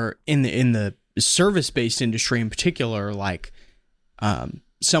they're in the service-based industry in particular, like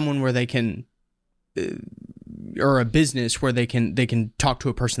someone where they can, or a business where they can talk to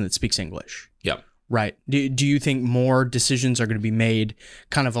a person that speaks English. Yep. Right. Do you think more decisions are going to be made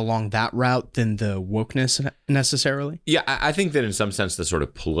kind of along that route than the wokeness necessarily? Yeah, I think that in some sense the sort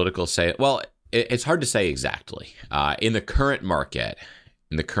of political it's hard to say exactly. In the current market,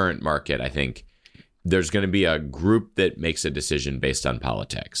 I think there's going to be a group that makes a decision based on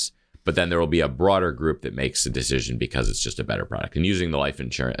politics, but then there will be a broader group that makes a decision because it's just a better product. And using the life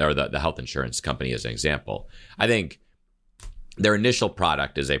insurance or the health insurance company as an example, I think their initial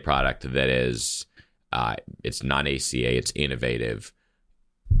product is a product that is it's non-ACA, it's innovative.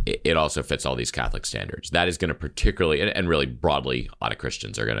 It also fits all these Catholic standards. That is going to particularly, and really broadly,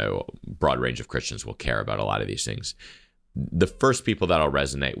 broad range of Christians will care about a lot of these things. The first people that'll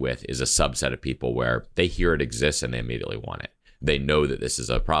resonate with is a subset of people where they hear it exists and they immediately want it. They know that this is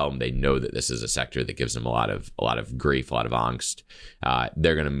a problem. They know that this is a sector that gives them a lot of grief, a lot of angst.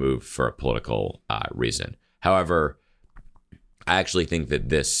 They're going to move for a political reason. However, I actually think that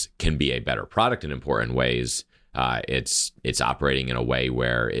this can be a better product in important ways. It's operating in a way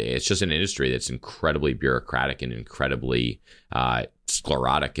where it's just an industry that's incredibly bureaucratic and incredibly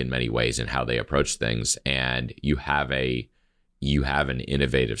sclerotic in many ways in how they approach things. And you have an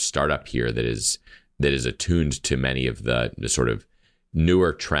innovative startup here that is attuned to many of the sort of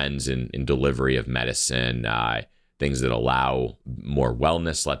newer trends in delivery of medicine, things that allow more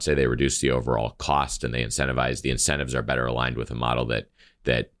wellness. Let's say they reduce the overall cost and they incentivize. The incentives are better aligned with a model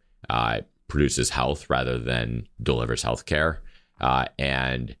that produces health rather than delivers healthcare.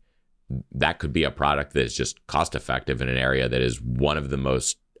 And that could be a product that is just cost effective in an area that is one of the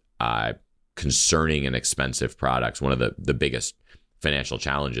most concerning and expensive products, one of the biggest financial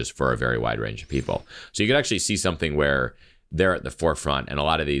challenges for a very wide range of people. So you could actually see something where they're at the forefront, and a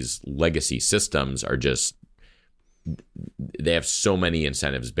lot of these legacy systems are just, they have so many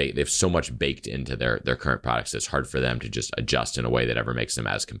incentives, they have so much baked into their current products, it's hard for them to just adjust in a way that ever makes them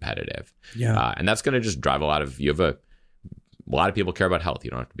as competitive. Yeah. And that's going to just drive a lot of people care about health.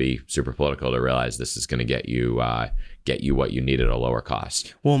 You don't have to be super political to realize this is going to get you what you need at a lower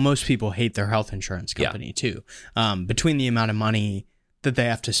cost. Well, most people hate their health insurance company too. Between the amount of money that they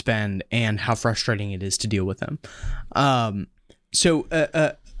have to spend and how frustrating it is to deal with them. So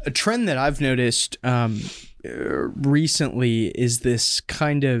a trend that I've noticed recently is this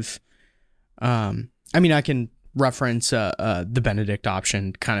kind of, I can reference the Benedict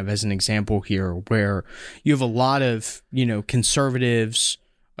option kind of as an example here, where you have a lot of, conservatives,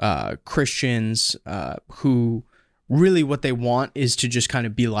 Christians, who really what they want is to just kind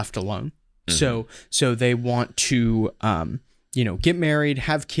of be left alone. Mm-hmm. So they want to, get married,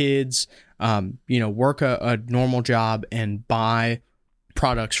 have kids, work a normal job and buy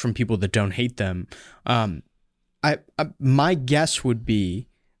products from people that don't hate them. My guess would be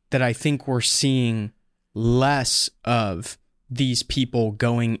that I think we're seeing less of these people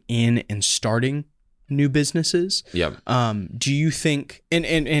going in and starting new businesses. Yeah. Do you think,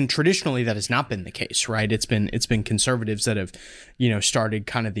 and traditionally that has not been the case, right? It's been conservatives that have, started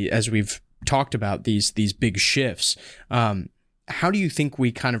kind of as we've talked about these big shifts. How do you think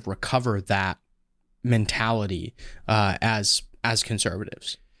we kind of recover that mentality as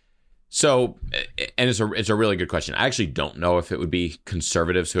conservatives? So, and it's a really good question. I actually don't know if it would be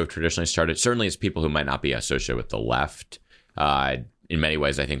conservatives who have traditionally started. Certainly, it's people who might not be associated with the left. In many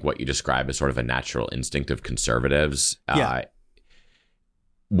ways, I think what you describe is sort of a natural instinct of conservatives. Yeah.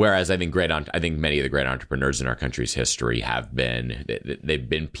 Whereas I think many of the great entrepreneurs in our country's history they've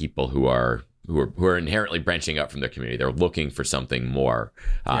been people who are inherently branching out from their community. They're looking for something more.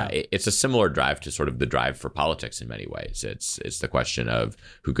 It's a similar drive to sort of the drive for politics in many ways. It's the question of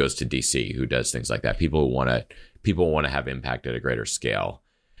who goes to DC, who does things like that. People want to have impact at a greater scale.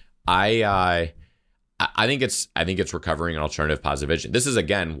 I think it's recovering an alternative positive vision. This is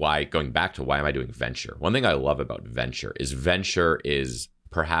again going back to why am I doing venture? One thing I love about venture is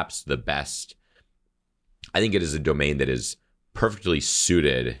perhaps the best. I think it is a domain that is perfectly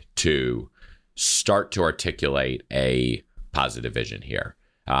suited to start to articulate a positive vision here.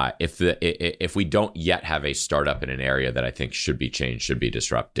 If we don't yet have a startup in an area that I think should be changed, should be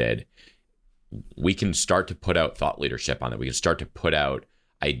disrupted, we can start to put out thought leadership on it. We can start to put out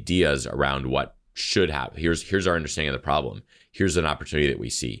ideas around what should happen. Here's our understanding of the problem. Here's an opportunity that we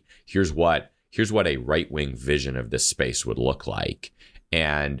see. Here's what a right-wing vision of this space would look like.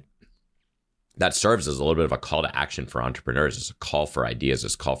 And that serves as a little bit of a call to action for entrepreneurs, as a call for ideas,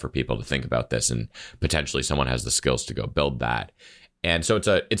 as a call for people to think about this, and potentially someone has the skills to go build that. And so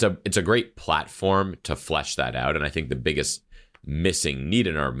it's a great platform to flesh that out. And I think the biggest missing need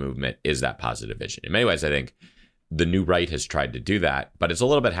in our movement is that positive vision. In many ways, I think the new right has tried to do that, but it's a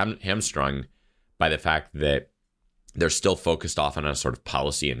little bit hamstrung by the fact that they're still focused often on a sort of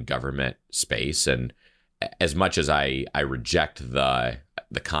policy and government space. And as much as I reject the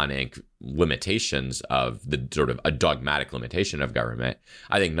Con Inc. limitations of the sort of a dogmatic limitation of government,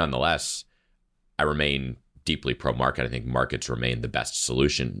 I think nonetheless, I remain deeply pro-market. I think markets remain the best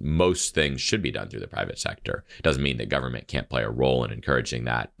solution. Most things should be done through the private sector. Doesn't mean that government can't play a role in encouraging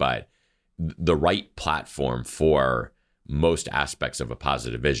that, but the right platform for most aspects of a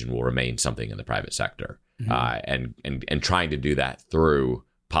positive vision will remain something in the private sector. Mm-hmm. And trying to do that through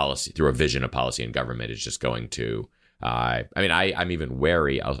policy, through a vision of policy and government is just going to, I'm even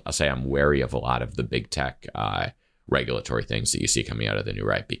wary. I'll say I'm wary of a lot of the big tech regulatory things that you see coming out of the new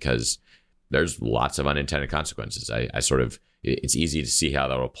right, because there's lots of unintended consequences. It's easy to see how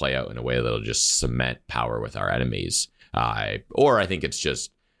that will play out in a way that'll just cement power with our enemies. Or I think it's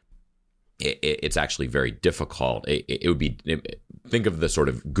just, it's actually very difficult. Think of the sort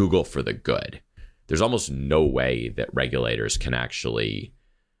of Google for the good. There's almost no way that regulators can actually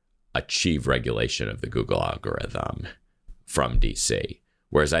achieve regulation of the Google algorithm from DC.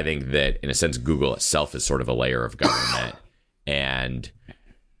 Whereas I think that in a sense, Google itself is sort of a layer of government, and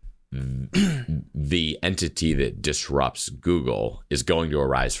the entity that disrupts Google is going to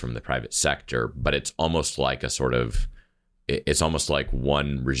arise from the private sector, but it's almost like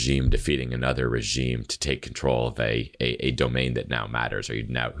one regime defeating another regime to take control of a domain that now matters, or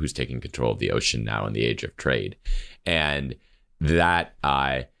who's taking control of the ocean now in the age of trade. And that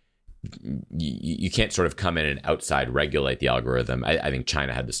you can't sort of come in and outside regulate the algorithm. I think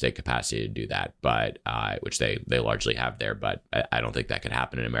China had the state capacity to do that, but which they largely have there. But I don't think that could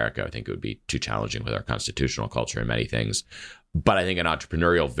happen in America. I think it would be too challenging with our constitutional culture and many things. But I think an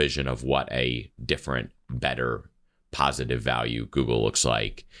entrepreneurial vision of what a different, better, positive value Google looks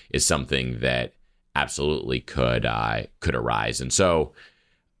like is something that absolutely could arise. And so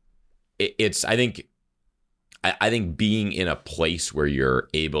I think being in a place where you're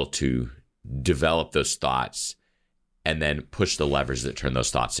able to develop those thoughts and then push the levers that turn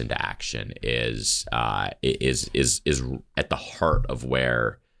those thoughts into action is at the heart of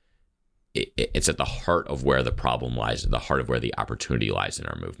where it's at the heart of where the problem lies, at the heart of where the opportunity lies in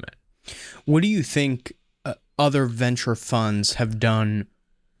our movement. What do you think other venture funds have done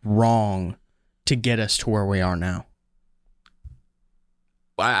wrong to get us to where we are now?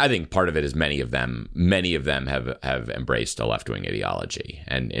 I think part of it is many of them have embraced a left-wing ideology,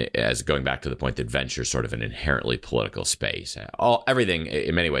 and as going back to the point that venture is sort of an inherently political space. Everything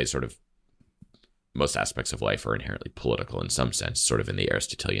in many ways, sort of most aspects of life are inherently political in some sense, sort of in the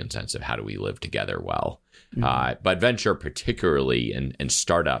Aristotelian sense of how do we live together well. Mm-hmm. But venture, particularly and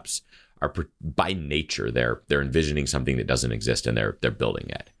startups, are by nature they're envisioning something that doesn't exist, and they're building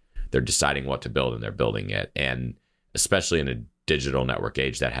it. They're deciding what to build, and they're building it, and especially in a digital network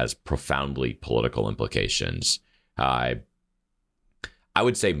age that has profoundly political implications. I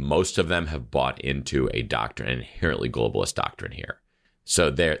would say most of them have bought into a doctrine, an inherently globalist doctrine here. So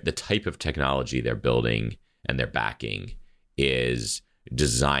the type of technology they're building and they're backing is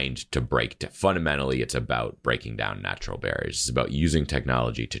designed to fundamentally, it's about breaking down natural barriers. It's about using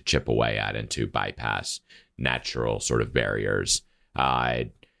technology to chip away at and to bypass natural sort of barriers.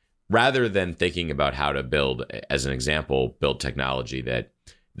 Rather than thinking about how to build, as an example, build technology that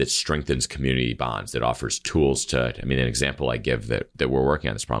strengthens community bonds, that offers tools to, an example I give that we're working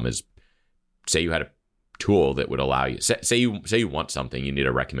on this problem is, say you had a tool that would allow you, say you want something, you need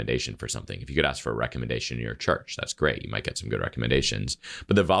a recommendation for something. If you could ask for a recommendation in your church, that's great. You might get some good recommendations,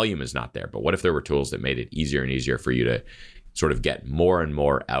 but the volume is not there. But what if there were tools that made it easier and easier for you to sort of get more and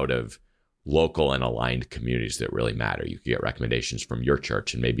more out of local and aligned communities that really matter? You could get recommendations from your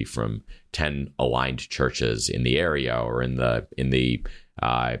church and maybe from 10 aligned churches in the area or in the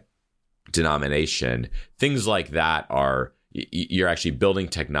denomination. Things like that you're actually building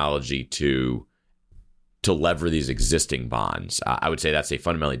technology to lever these existing bonds. I would say that's a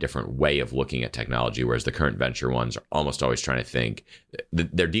fundamentally different way of looking at technology, whereas the current venture ones are almost always trying to think,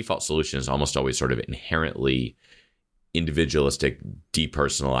 their default solution is almost always sort of inherently individualistic,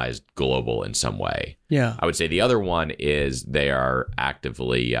 depersonalized, global in some way. Yeah. I would say the other one is they are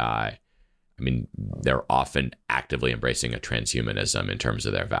actively, they're often actively embracing a transhumanism in terms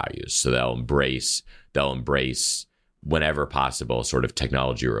of their values. So they'll embrace whenever possible, sort of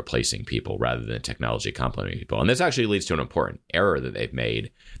technology replacing people rather than technology complementing people. And this actually leads to an important error that they've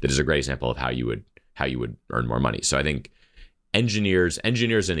made that is a great example of how you would earn more money. So I think engineers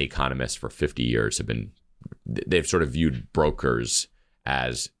and economists for 50 years they've sort of viewed brokers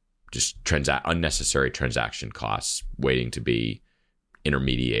as just unnecessary transaction costs waiting to be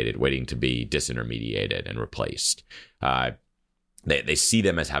intermediated, waiting to be disintermediated and replaced. They see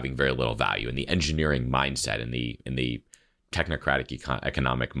them as having very little value in the engineering mindset, in the technocratic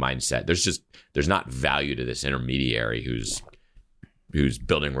economic mindset. There's not value to this intermediary who's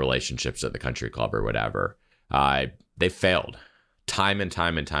building relationships at the country club or whatever. They failed time and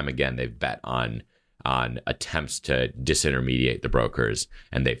time again. They've bet on attempts to disintermediate the brokers,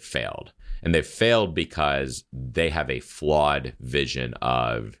 and they've failed. And they've failed because they have a flawed vision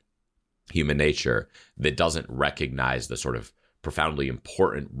of human nature that doesn't recognize the sort of profoundly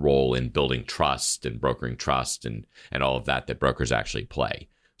important role in building trust and brokering trust and all of that brokers actually play.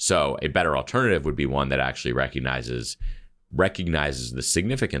 So a better alternative would be one that actually recognizes the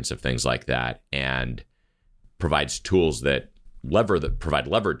significance of things like that and provides tools that provide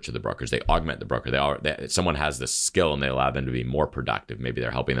leverage to the brokers. They augment the broker. Someone has this skill and they allow them to be more productive. Maybe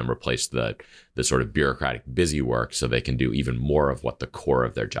they're helping them replace the sort of bureaucratic busy work so they can do even more of what the core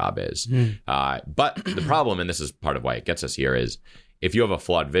of their job is. But the problem, and this is part of why it gets us here, is if you have a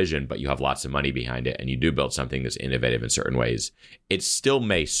flawed vision, but you have lots of money behind it and you do build something that's innovative in certain ways, it still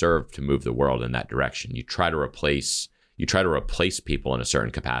may serve to move the world in that direction. You try to replace people in a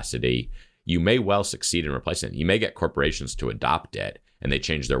certain capacity. You may well succeed in replacing it. You may get corporations to adopt it and they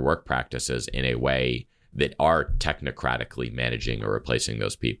change their work practices in a way that are technocratically managing or replacing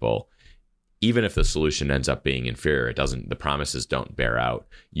those people. Even if the solution ends up being inferior, the promises don't bear out.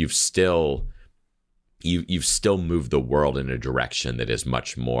 You've still moved the world in a direction that is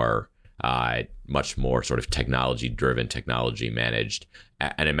much more sort of technology driven, technology managed,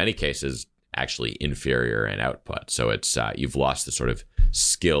 and in many cases actually inferior in output. So it's you've lost the sort of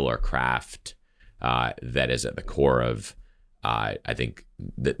skill or craft that is at the core of I think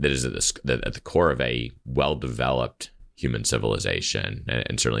that is at the core of a well-developed human civilization,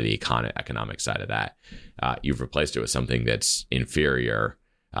 and certainly the economic side of that. You've replaced it with something that's inferior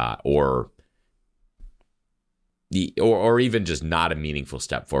or even just not a meaningful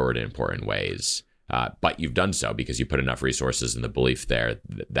step forward in important ways. But you've done so because you put enough resources in the belief there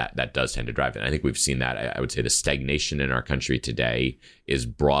that does tend to drive it. And I think we've seen that. I would say the stagnation in our country today is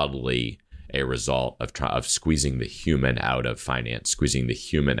broadly a result of squeezing the human out of finance, squeezing the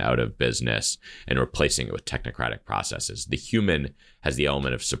human out of business, and replacing it with technocratic processes. The human has the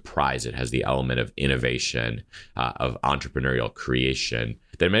element of surprise. It has the element of innovation, of entrepreneurial creation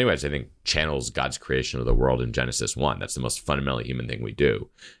that in many ways I think channels God's creation of the world in Genesis 1. That's the most fundamentally human thing we do.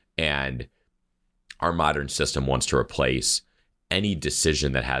 And our modern system wants to replace any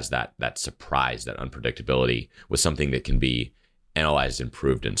decision that has that surprise, that unpredictability, with something that can be analyzed and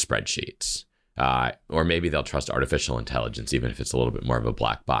proved in spreadsheets. Or maybe they'll trust artificial intelligence, even if it's a little bit more of a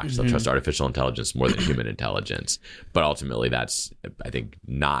black box. Mm-hmm. They'll trust artificial intelligence more than human intelligence. But ultimately, that's, I think,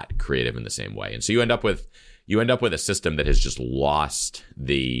 not creative in the same way. And so you end up with a system that has just lost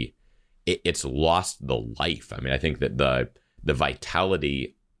it's lost the life. I mean, I think that the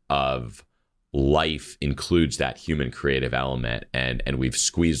vitality of life includes that human creative element, and we've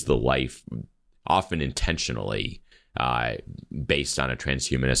squeezed the life, often intentionally, based on a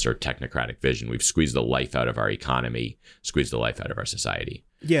transhumanist or technocratic vision. We've squeezed the life out of our economy, squeezed the life out of our society.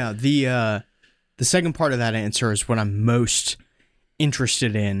 Yeah, the second part of that answer is what I'm most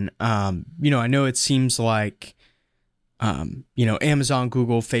interested in. I know it seems like Amazon,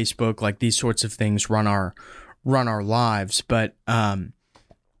 Google, Facebook, like these sorts of things run our lives, but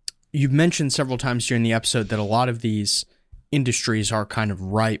you've mentioned several times during the episode that a lot of these industries are kind of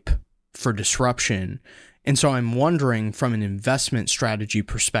ripe for disruption. And so I'm wondering, from an investment strategy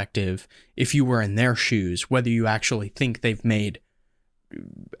perspective, if you were in their shoes, whether you actually think they've made,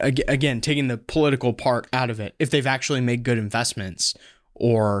 again, taking the political part out of it, if they've actually made good investments,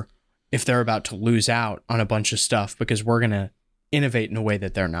 or if they're about to lose out on a bunch of stuff because we're going to innovate in a way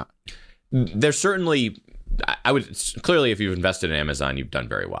that they're not. There's certainly... I would clearly, if you've invested in Amazon, you've done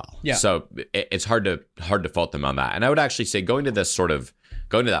very well. Yeah. So it's hard to fault them on that. And I would actually say going to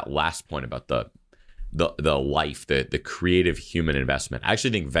that last point about the life, the creative human investment. I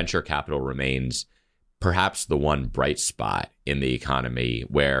actually think venture capital remains perhaps the one bright spot in the economy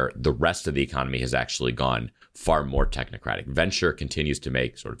where the rest of the economy has actually gone far more technocratic. Venture continues to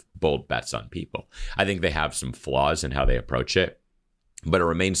make sort of bold bets on people. I think they have some flaws in how they approach it, but it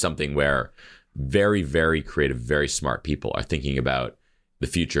remains something where very, very creative, very smart people are thinking about the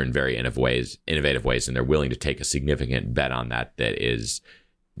future in very innovative ways, and they're willing to take a significant bet on that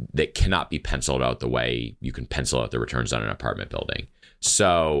cannot be penciled out the way you can pencil out the returns on an apartment building.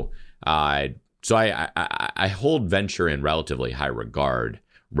 So I hold venture in relatively high regard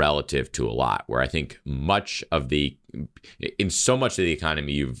relative to a lot, where I think in so much of the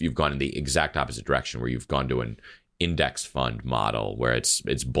economy, you've gone in the exact opposite direction, where you've gone to an index fund model where it's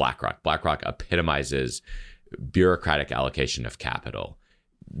BlackRock. BlackRock epitomizes bureaucratic allocation of capital.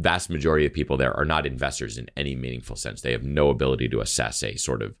 Vast majority of people there are not investors in any meaningful sense. They have no ability to assess a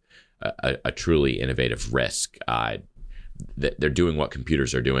sort of a truly innovative risk. They're doing what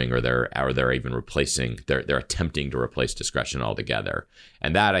computers are doing, or they're even replacing. They're attempting to replace discretion altogether.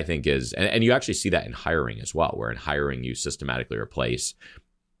 And that, I think, is, and you actually see that in hiring as well, where in hiring you systematically replace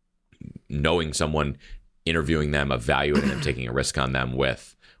knowing someone, interviewing them, evaluating them, taking a risk on them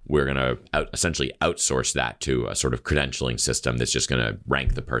with, we're going to essentially outsource that to a sort of credentialing system that's just going to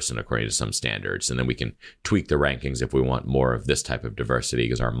rank the person according to some standards. And then we can tweak the rankings if we want more of this type of diversity,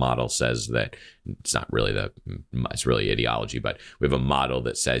 because our model says that it's really ideology, but we have a model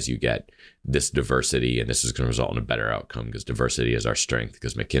that says you get this diversity and this is going to result in a better outcome because diversity is our strength,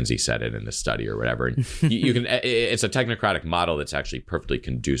 because McKinsey said it in the study or whatever. And it's a technocratic model that's actually perfectly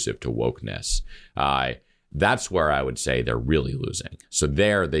conducive to wokeness. That's where I would say they're really losing. So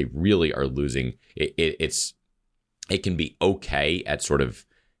they really are losing. It can be okay at sort of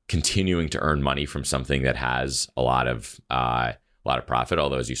continuing to earn money from something that has a lot of profit.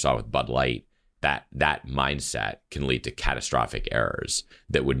 Although, as you saw with Bud Light, that mindset can lead to catastrophic errors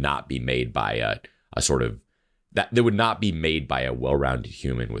that would not be made by that would not be made by a well-rounded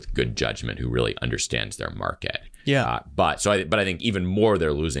human with good judgment who really understands their market. Yeah. But I think even more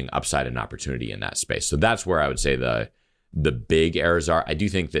they're losing upside and opportunity in that space. So that's where I would say the big errors are. I do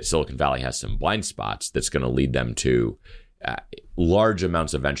think that Silicon Valley has some blind spots that's going to lead them to large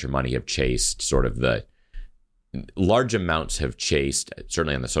amounts of venture money certainly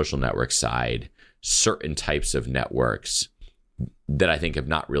on the social network side, certain types of networks that I think have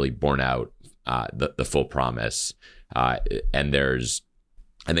not really borne out the full promise. And there's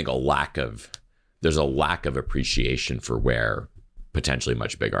a lack of appreciation for where potentially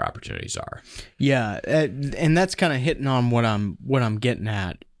much bigger opportunities are. Yeah, and that's kind of hitting on what I'm getting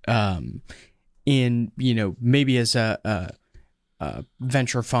at. In maybe as a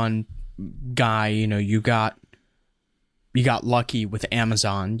venture fund guy, you got lucky with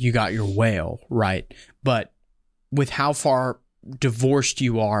Amazon, you got your whale, right? But with how far divorced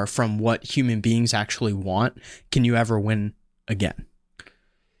you are from what human beings actually want, can you ever win again?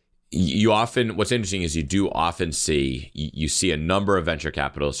 What's interesting is you do often see a number of venture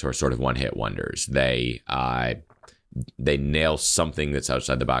capitalists who are sort of one-hit wonders. They nail something that's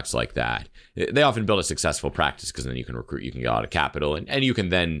outside the box like that. They often build a successful practice because then you can recruit, you can get a lot of capital, and you can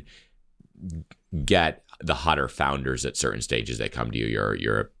then get the hotter founders at certain stages. They come to you.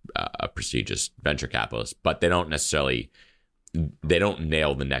 You're a prestigious venture capitalist, but they don't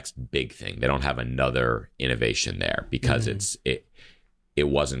nail the next big thing. They don't have another innovation there because it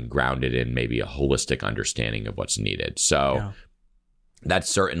wasn't grounded in maybe a holistic understanding of what's needed. So that is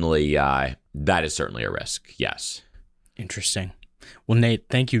certainly a risk. Yes. Interesting. Well, Nate,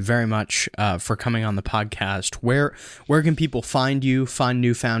 thank you very much for coming on the podcast. Where can people find you, find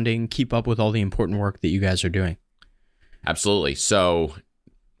New Founding, keep up with all the important work that you guys are doing? Absolutely. So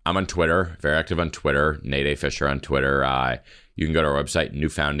I'm on Twitter, very active on Twitter, Nate A. Fischer on Twitter. You can go to our website,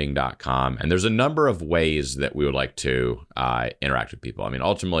 newfounding.com. And there's a number of ways that we would like to interact with people. I mean,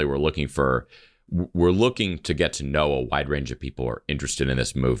 ultimately, we're looking to get to know a wide range of people who are interested in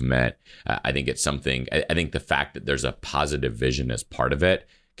this movement. I think it's something, I think the fact that there's a positive vision as part of it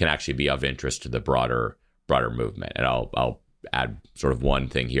can actually be of interest to the broader movement. And I'll add sort of one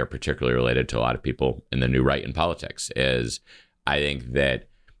thing here, particularly related to a lot of people in the new right in politics, is I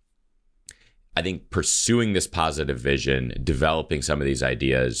think pursuing this positive vision, developing some of these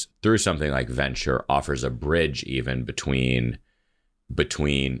ideas through something like venture offers a bridge even between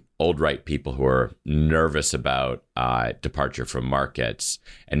old right people who are nervous about departure from markets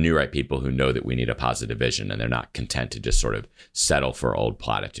and new right people who know that we need a positive vision and they're not content to just sort of settle for old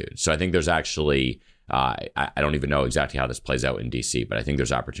platitudes. So I think there's actually, I don't even know exactly how this plays out in DC, but I think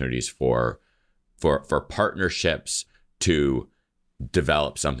there's opportunities for partnerships to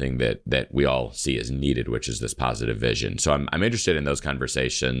develop something that we all see as needed, which is this positive vision. So I'm interested in those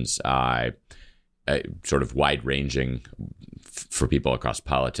conversations, sort of wide ranging for people across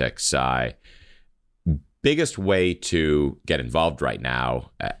politics. Biggest way to get involved right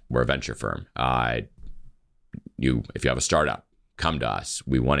now, we're a venture firm. If you have a startup, come to us.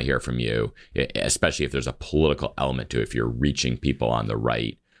 We want to hear from you, especially if there's a political element to it, if you're reaching people on the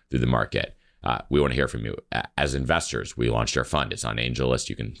right through the market. We want to hear from you. As investors, we launched our fund. It's on AngelList.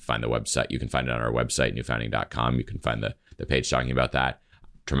 You can find the website. You can find it on our website, newfounding.com. You can find the page talking about that.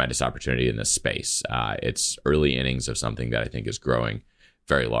 Tremendous opportunity in this space. It's early innings of something that I think is growing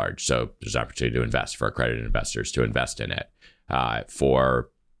very large. So there's opportunity to invest for accredited investors to invest in it. For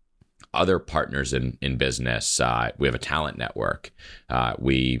other partners in business, we have a talent network.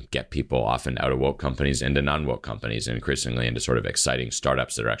 We get people often out of woke companies into non-woke companies, and increasingly into sort of exciting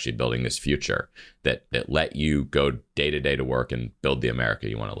startups that are actually building this future that let you go day to day to work and build the America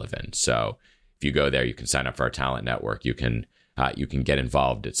you want to live in. So if you go there, you can sign up for our talent network. You can get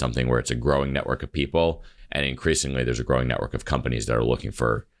involved. It's something where it's a growing network of people, and increasingly there's a growing network of companies that are looking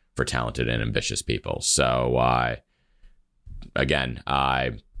for talented and ambitious people. So again,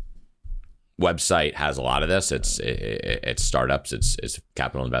 website has a lot of this. It's startups, it's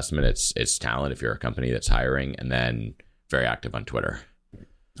capital investment, it's talent if you're a company that's hiring, and then very active on Twitter.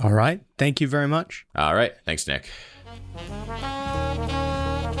 All right. Thank you very much. All right. Thanks, Nick.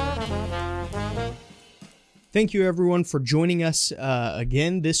 Thank you, everyone, for joining us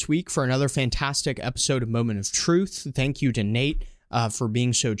again this week for another fantastic episode of Moment of Truth. Thank you to Nate for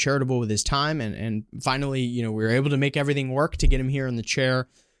being so charitable with his time. And finally, we were able to make everything work to get him here in the chair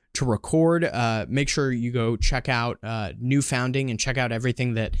to record. Make sure you go check out New Founding and check out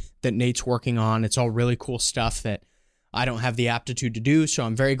everything that Nate's working on. It's all really cool stuff that I don't have the aptitude to do, so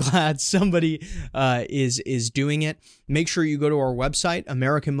I'm very glad somebody is doing it. Make sure you go to our website,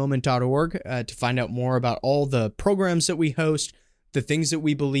 AmericanMoment.org, to find out more about all the programs that we host, the things that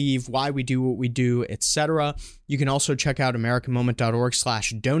we believe, why we do what we do, etc. You can also check out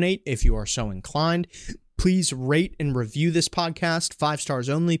AmericanMoment.org/donate if you are so inclined. Please rate and review this podcast, 5 stars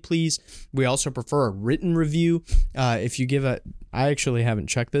only, please. We also prefer a written review. If you give I actually haven't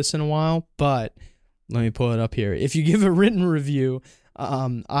checked this in a while, but let me pull it up here. If you give a written review,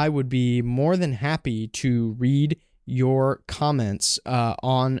 I would be more than happy to read your comments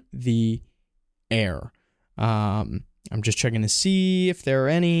on the air. I'm just checking to see if there are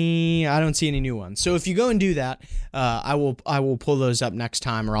any. I don't see any new ones. So if you go and do that, I will pull those up next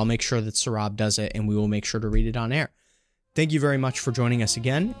time, or I'll make sure that Saurabh does it, and we will make sure to read it on air. Thank you very much for joining us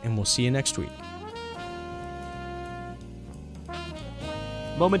again, and we'll see you next week.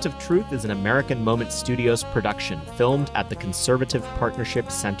 Moment of Truth is an American Moment Studios production filmed at the Conservative Partnership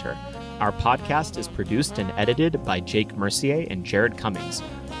Center. Our podcast is produced and edited by Jake Mercier and Jared Cummings.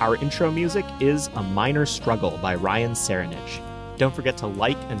 Our intro music is A Minor Struggle by Ryan Serenich. Don't forget to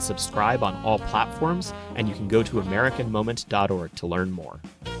like and subscribe on all platforms, and you can go to AmericanMoment.org to learn more.